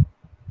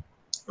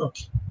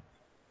 Okay.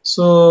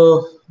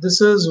 So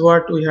this is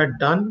what we had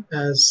done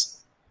as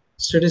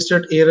steady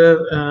state error,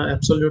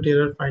 absolute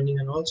error finding,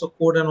 and also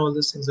code and all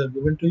these things are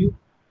given to you.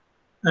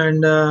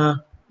 And uh,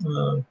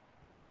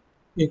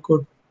 you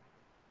could,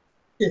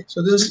 okay,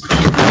 so this,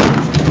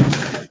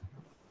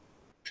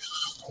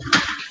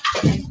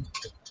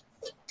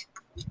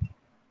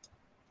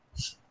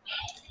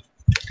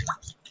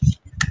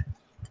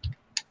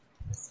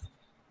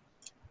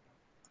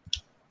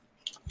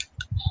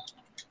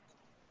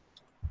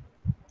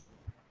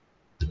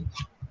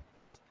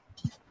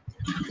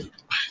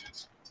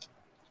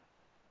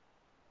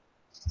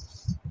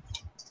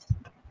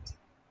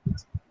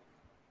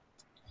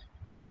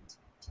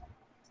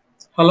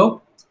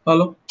 hello,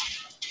 hello.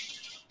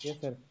 Yes,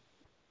 sir.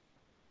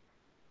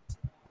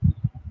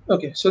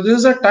 Okay, so this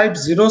is a type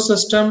 0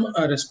 system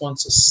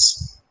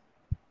responses.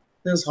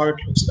 This is how it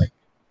looks like.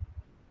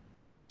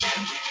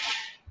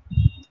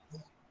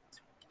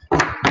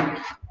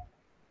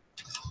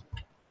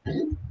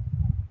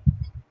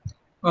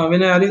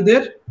 Vinay, are you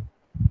there?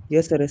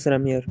 Yes, sir,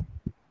 I'm here.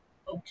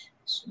 Okay,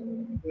 so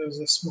there's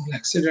a small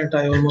accident.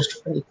 I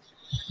almost fell.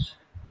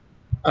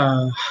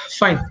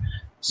 Fine.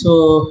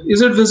 So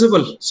is it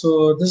visible?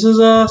 So this is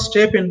a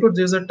step input.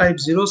 This is a type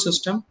 0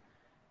 system,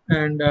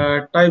 and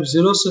type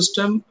 0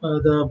 system,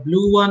 the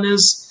blue one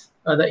is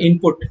the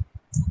input,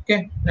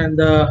 okay, and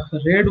the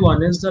red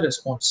one is the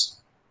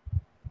response.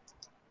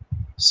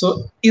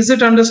 So is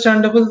it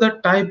understandable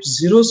that type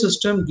 0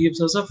 system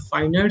gives us a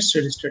finite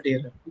steady state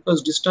error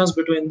because distance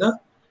between the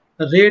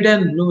red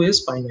and blue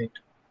is finite?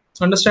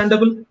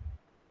 Understandable?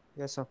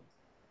 Yes, sir.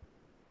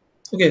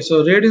 Okay,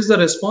 so red is the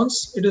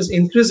response. It is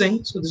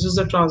increasing. So this is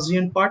the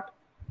transient part.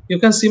 You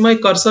can see my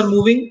cursor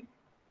moving.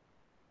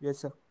 Yes,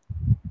 sir.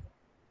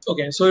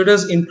 Okay, so it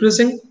is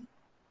increasing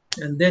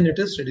and then it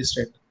is steady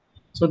state.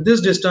 So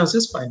this distance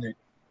is finite.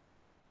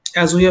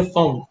 As we have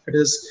found, it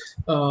is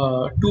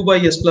 2 by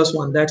s plus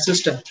 1, that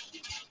system.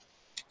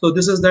 So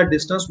this is that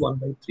distance 1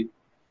 by 3.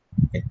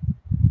 Okay.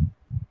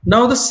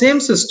 Now the same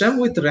system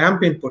with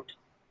ramp input.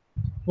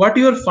 What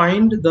you will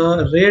find,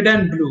 the red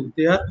and blue,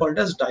 they are called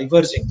as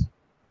diverging.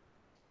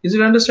 Is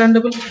it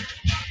understandable?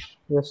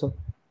 Yes, sir.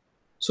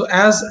 So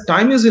as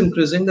time is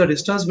increasing, the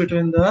distance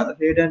between the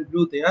red and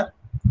blue, they are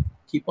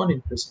keep on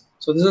increasing.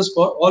 So this is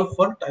for all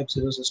for type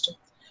 0 system.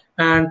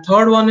 And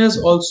third one is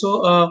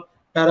also a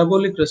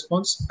parabolic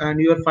response, and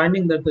you are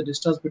finding that the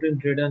distance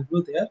between red and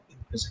blue, they are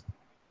increasing.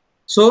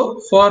 So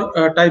for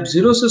type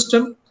 0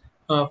 system,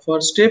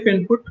 for step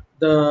input,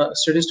 the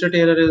steady state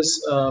error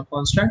is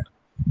constant,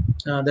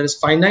 that is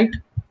finite,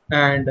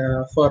 and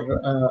for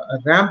a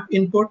ramp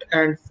input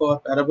and for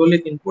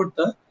parabolic input,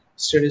 the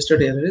steady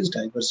state error is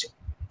diverging.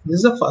 This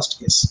is the first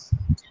case.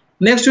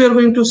 Next, we are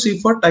going to see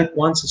for type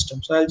 1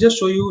 system. So I'll just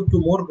show you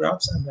 2 more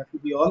graphs and that will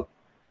be all.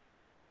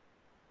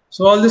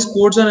 So all these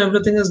codes and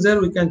everything is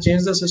there. We can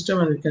change the system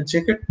and we can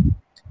check it.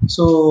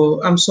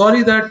 So I'm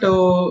sorry that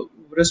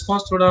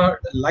response thoda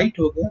light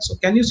ho gaya. So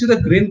can you see the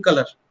green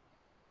color?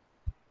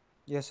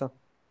 Yes, sir.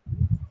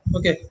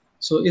 Okay.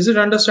 So is it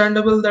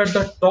understandable that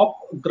the top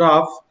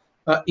graph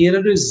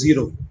error is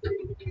 0?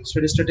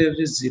 Steady state error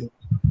is 0.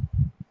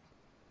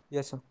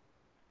 Yes, sir.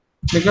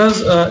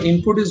 Because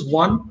input is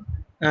 1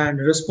 and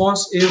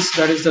response is,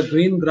 that is the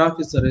green graph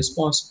is the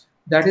response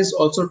that is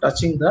also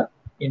touching the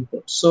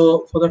input.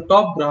 So for the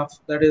top graph,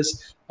 that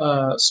is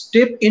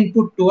step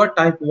input to a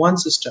type 1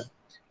 system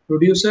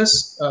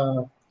produces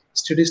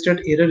steady state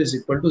error is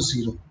equal to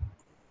 0.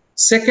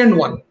 Second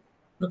one,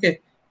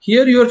 okay,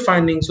 here you are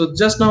finding, so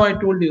just now I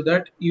told you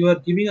that you are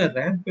giving a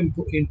ramp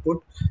input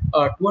to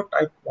a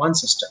type 1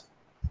 system,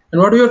 and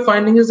what you are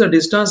finding is the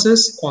distance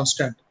is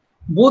constant.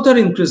 Both are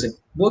increasing,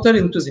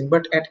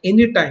 but at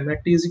any time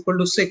at t is equal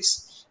to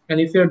 6, and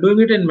if you are doing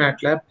it in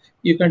MATLAB,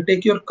 you can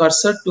take your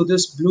cursor to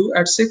this blue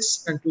at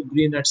 6 and to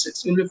green at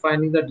 6. You'll be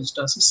finding the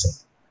distance is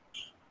same.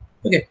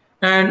 Okay,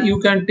 and you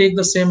can take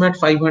the same at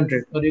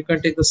 500, or you can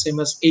take the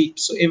same as 8.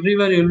 So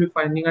everywhere you'll be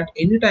finding at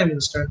any time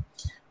instant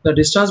the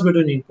distance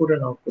between input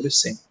and output is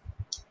same.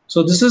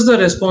 So this is the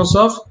response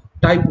of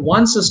type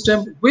 1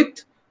 system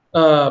with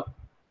uh,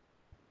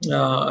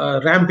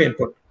 ramp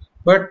input.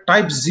 But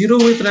type 0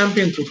 with ramp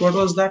input, what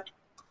was that?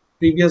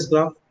 Previous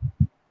graph.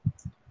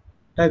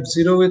 Type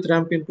 0 with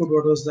ramp input,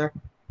 what was that?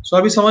 So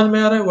अभी समझ में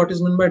आ रहा है what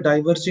is meant by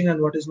diverging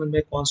and what is meant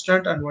by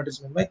constant and what is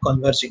meant by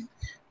converging.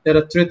 There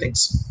are 3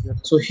 things. Yes,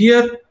 So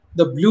here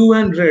the blue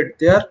and red,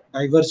 they are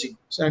diverging.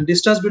 So and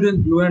distance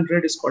between blue and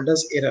red is called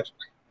as error.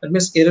 That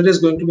means error is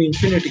going to be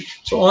infinity.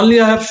 So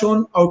only I have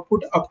shown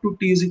output up to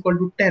t is equal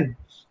to 10.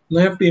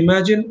 Now you have to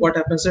imagine what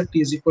happens at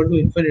t is equal to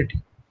infinity.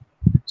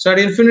 So at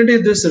infinity,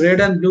 this red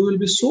and blue will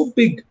be so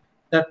big.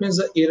 That means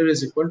the error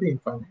is equal to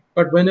infinite.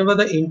 But whenever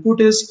the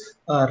input is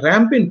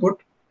ramp input,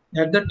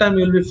 at that time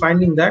you will be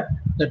finding that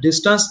the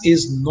distance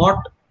is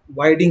not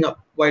widening up.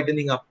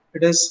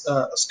 It is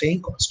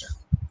staying constant.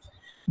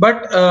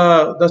 But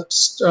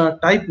the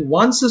type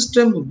 1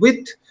 system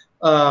with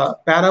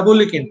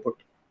parabolic input,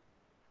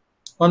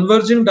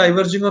 converging,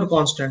 diverging, or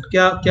constant,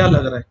 क्या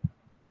लग रहा है?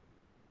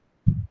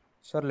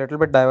 sir. Little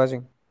bit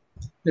diverging.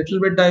 Little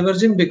bit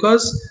diverging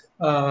because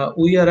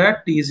we are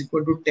at t is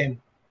equal to 10.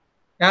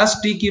 As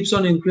t keeps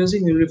on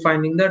increasing, you will be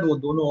finding that वो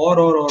दोनों और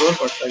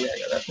बढ़ता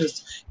जाएगा. That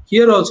means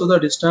here also the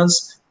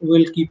distance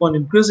will keep on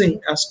increasing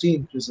as t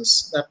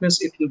increases. That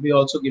means it will be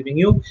also giving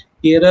you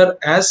error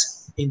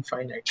as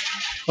infinite.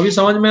 अभी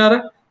समझ में आ रहा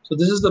है? So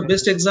this is the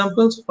best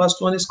examples.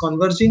 First one is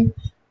converging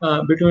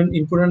between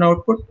input and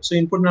output. So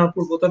input and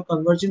output both are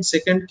converging.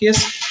 Second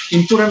case,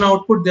 input and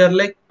output, they are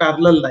like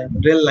parallel line,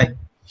 rail line.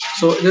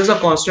 So there is a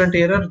constant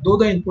error, though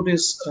the input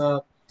is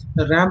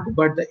ramp,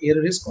 but the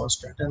error is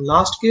constant. And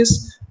last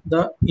case,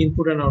 the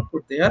input and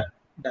output, they are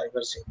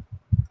diverging.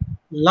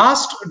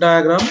 Last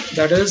diagram,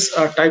 that is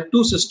a type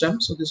 2 system.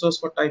 So this was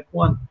for type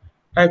 1.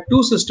 Type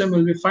 2 system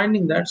will be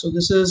finding that. So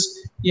this is,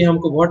 ये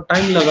हमको बहुत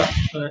time लगा,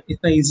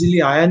 इतना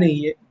easily आया नहीं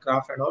ये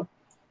graph and all.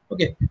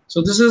 Okay,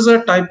 so this is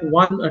a type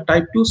 1, a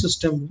type 2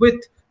 system with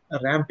a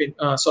ramp in,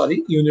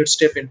 unit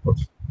step input.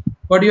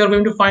 What you are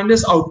going to find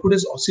is output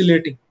is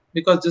oscillating,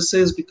 because this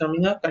is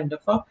becoming a kind of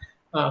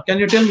a, can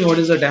you tell me what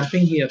is the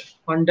damping here?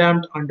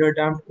 Undamped,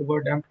 underdamped,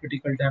 overdamped,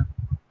 critical damped?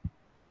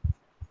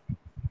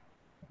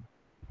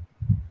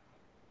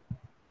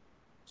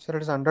 Sir,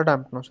 it is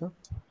underdamped, no, sir?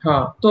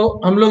 हाँ,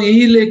 तो हम लोग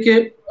यही लेके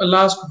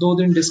last 2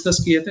 दिन discuss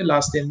किए थे,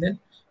 last 3 दिन.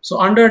 So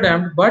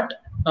underdamped, but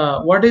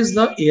what is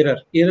the error?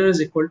 Error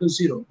is equal to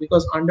 0,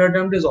 because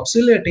underdamped is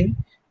oscillating,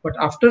 but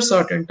after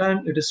certain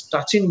time it is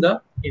touching the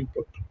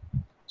input.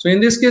 So in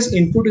this case,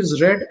 input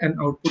is red and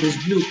output is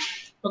blue.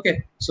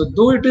 Okay, so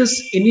though it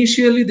is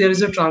initially there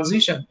is a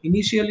transition,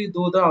 initially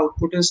though the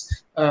output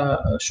is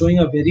showing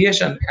a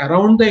variation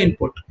around the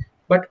input,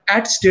 but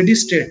at steady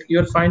state you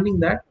are finding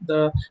that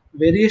the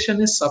variation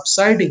is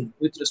subsiding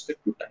with respect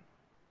to time.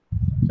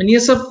 And ये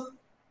सब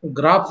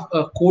graph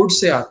code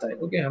से आता है.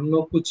 Okay, हम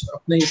लोग कुछ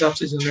अपने हिसाब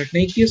से जनरेट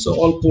नहीं किए. So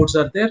all codes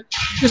are there.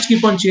 Just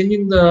keep on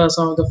changing the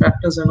some of the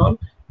factors and all,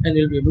 and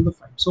you'll be able to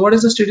find. So what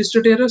is the steady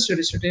state error?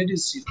 Steady state error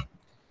is 0.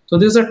 So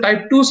this is a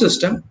type 2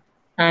 system,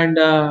 and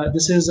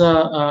this is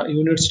a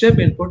unit step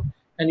input,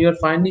 and you are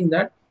finding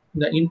that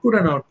the input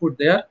and output,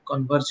 they are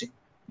converging.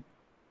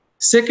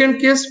 Second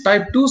case,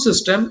 type 2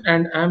 system,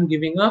 and I am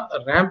giving a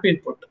ramp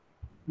input.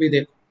 भी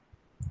देखो.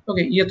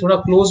 Okay, ये थोड़ा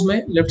close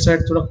में, left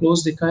side थोड़ा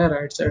close दिखा है,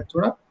 right side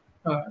थोड़ा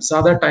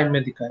ज्यादा टाइम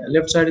में दिखा है.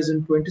 Left side is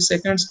in 20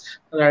 seconds,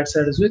 right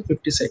side is with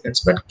 50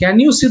 seconds. But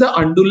can you see the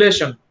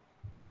undulation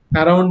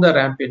around the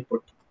ramp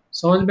input?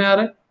 समझ में आ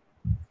रहा है?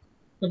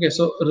 Okay,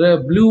 so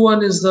blue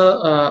one is the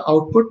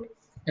output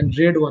and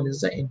red one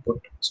is the input.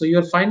 So you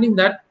are finding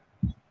that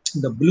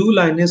the blue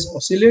line is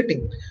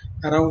oscillating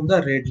around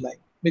the red line,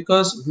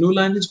 because blue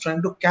line is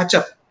trying to catch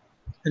up,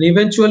 and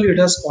eventually it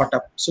has caught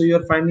up. So you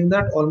are finding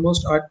that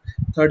almost at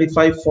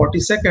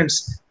 35-40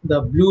 seconds, the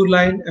blue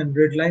line and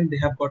red line, they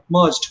have got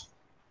merged.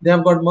 They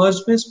have got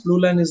merged means blue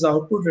line is the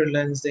output, red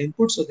line is the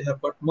input. So they have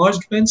got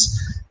merged means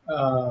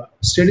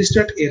steady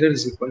state error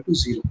is equal to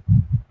 0.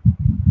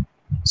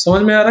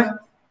 समझ में आ रहा है?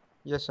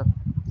 Yes, sir.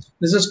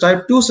 This is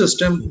type 2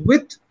 system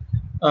with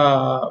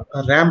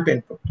a ramp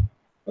input.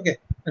 Okay,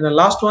 and the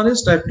last one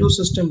is type 2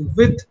 system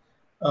with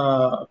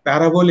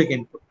parabolic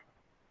input.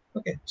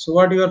 Okay, so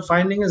what you are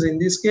finding is, in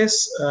this case,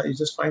 you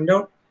just find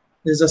out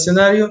there's a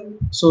scenario.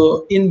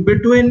 So in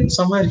between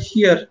somewhere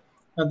here,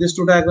 these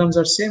two diagrams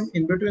are same.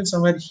 In between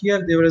somewhere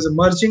here there is a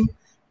merging,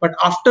 but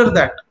after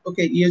that,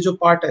 okay, ये जो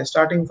part है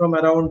starting from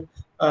around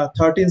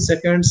 13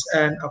 seconds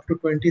and up to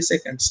 20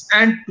 seconds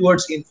and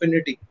towards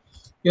infinity,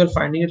 you are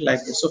finding it like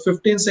this. So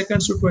 15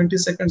 seconds to 20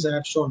 seconds I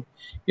have shown.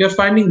 You are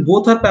finding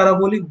both are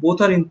parabolic, both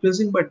are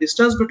increasing, but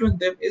distance between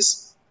them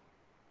is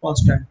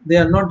constant. They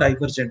are not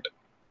divergent.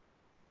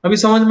 अभी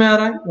समझ में आ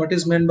रहा है what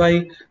is meant by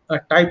a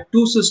type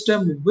 2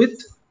 system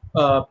with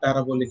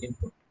parabolic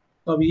input?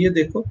 तो अभी ये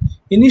देखो,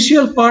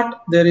 initial part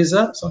there is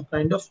a some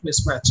kind of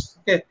mismatch.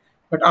 Okay,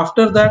 but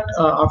after that,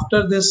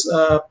 after this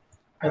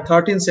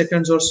 13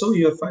 seconds or so,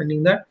 you are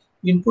finding that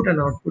input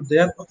and output, they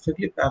are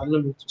perfectly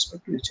parallel with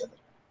respect to each other.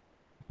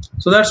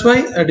 So that's why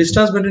a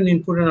distance between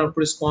input and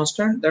output is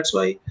constant. That's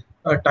why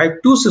a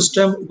type 2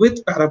 system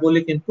with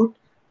parabolic input,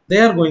 they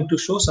are going to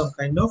show some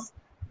kind of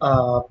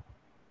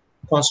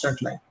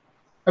constant line.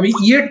 अभी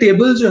ये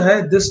table जो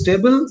है, this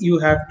table you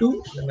have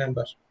to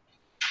remember.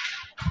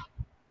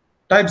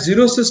 Type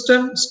 0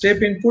 system,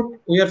 step input,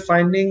 we are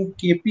finding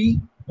Kp.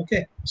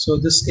 Okay, so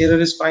this error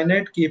is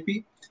finite,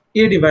 Kp,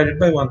 A divided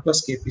by 1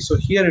 plus Kp. So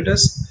here it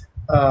is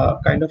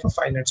kind of a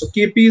finite. So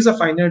Kp is a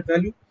finite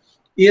value.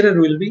 Error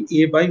will be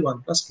A by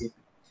 1 plus Kp.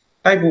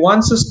 Type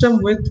 1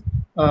 system with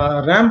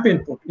ramp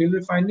input, we will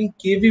be finding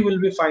Kv will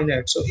be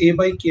finite. So A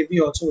by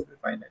Kv also will be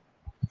finite.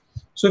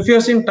 So if you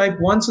are seeing type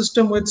 1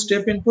 system with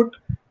step input,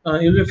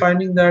 you'll be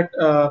finding that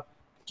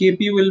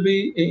Kp will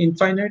be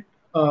infinite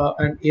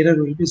and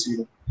error will be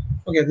 0.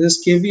 Okay,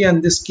 this Kv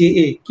and this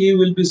Ka, K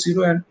will be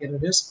 0 and error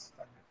is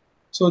finite.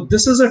 So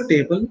this is a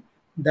table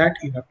that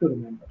you have to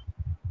remember.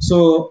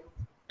 So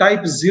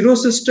type 0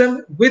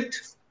 system with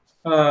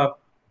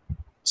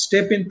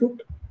step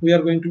input, we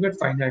are going to get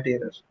finite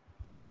error.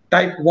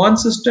 Type 1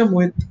 system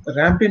with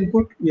ramp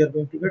input, we are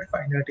going to get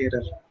finite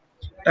error.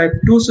 Type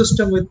 2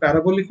 system with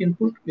parabolic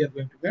input, we are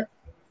going to get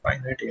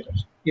finite error.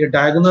 ये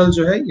diagonal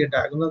जो है, ये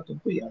diagonal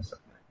तुमको याद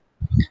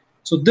रखना है.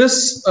 So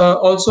this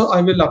also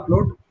I will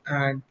upload,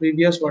 and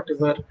previous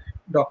whatever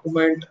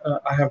document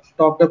I have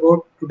talked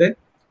about today,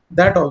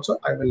 that also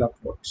I will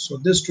upload. So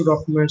these two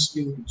documents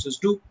you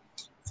just do.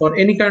 For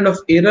any kind of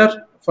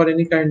error, for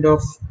any kind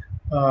of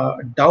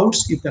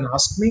doubts, you can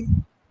ask me.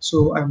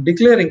 So I'm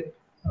declaring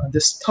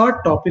this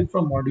third topic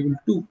from module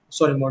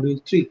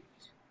 3,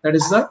 that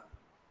is the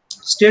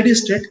steady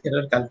state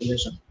error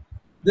calculation.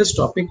 This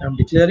topic I'm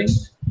declaring.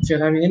 If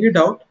you're having any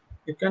doubt,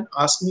 you can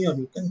ask me or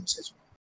you can message me.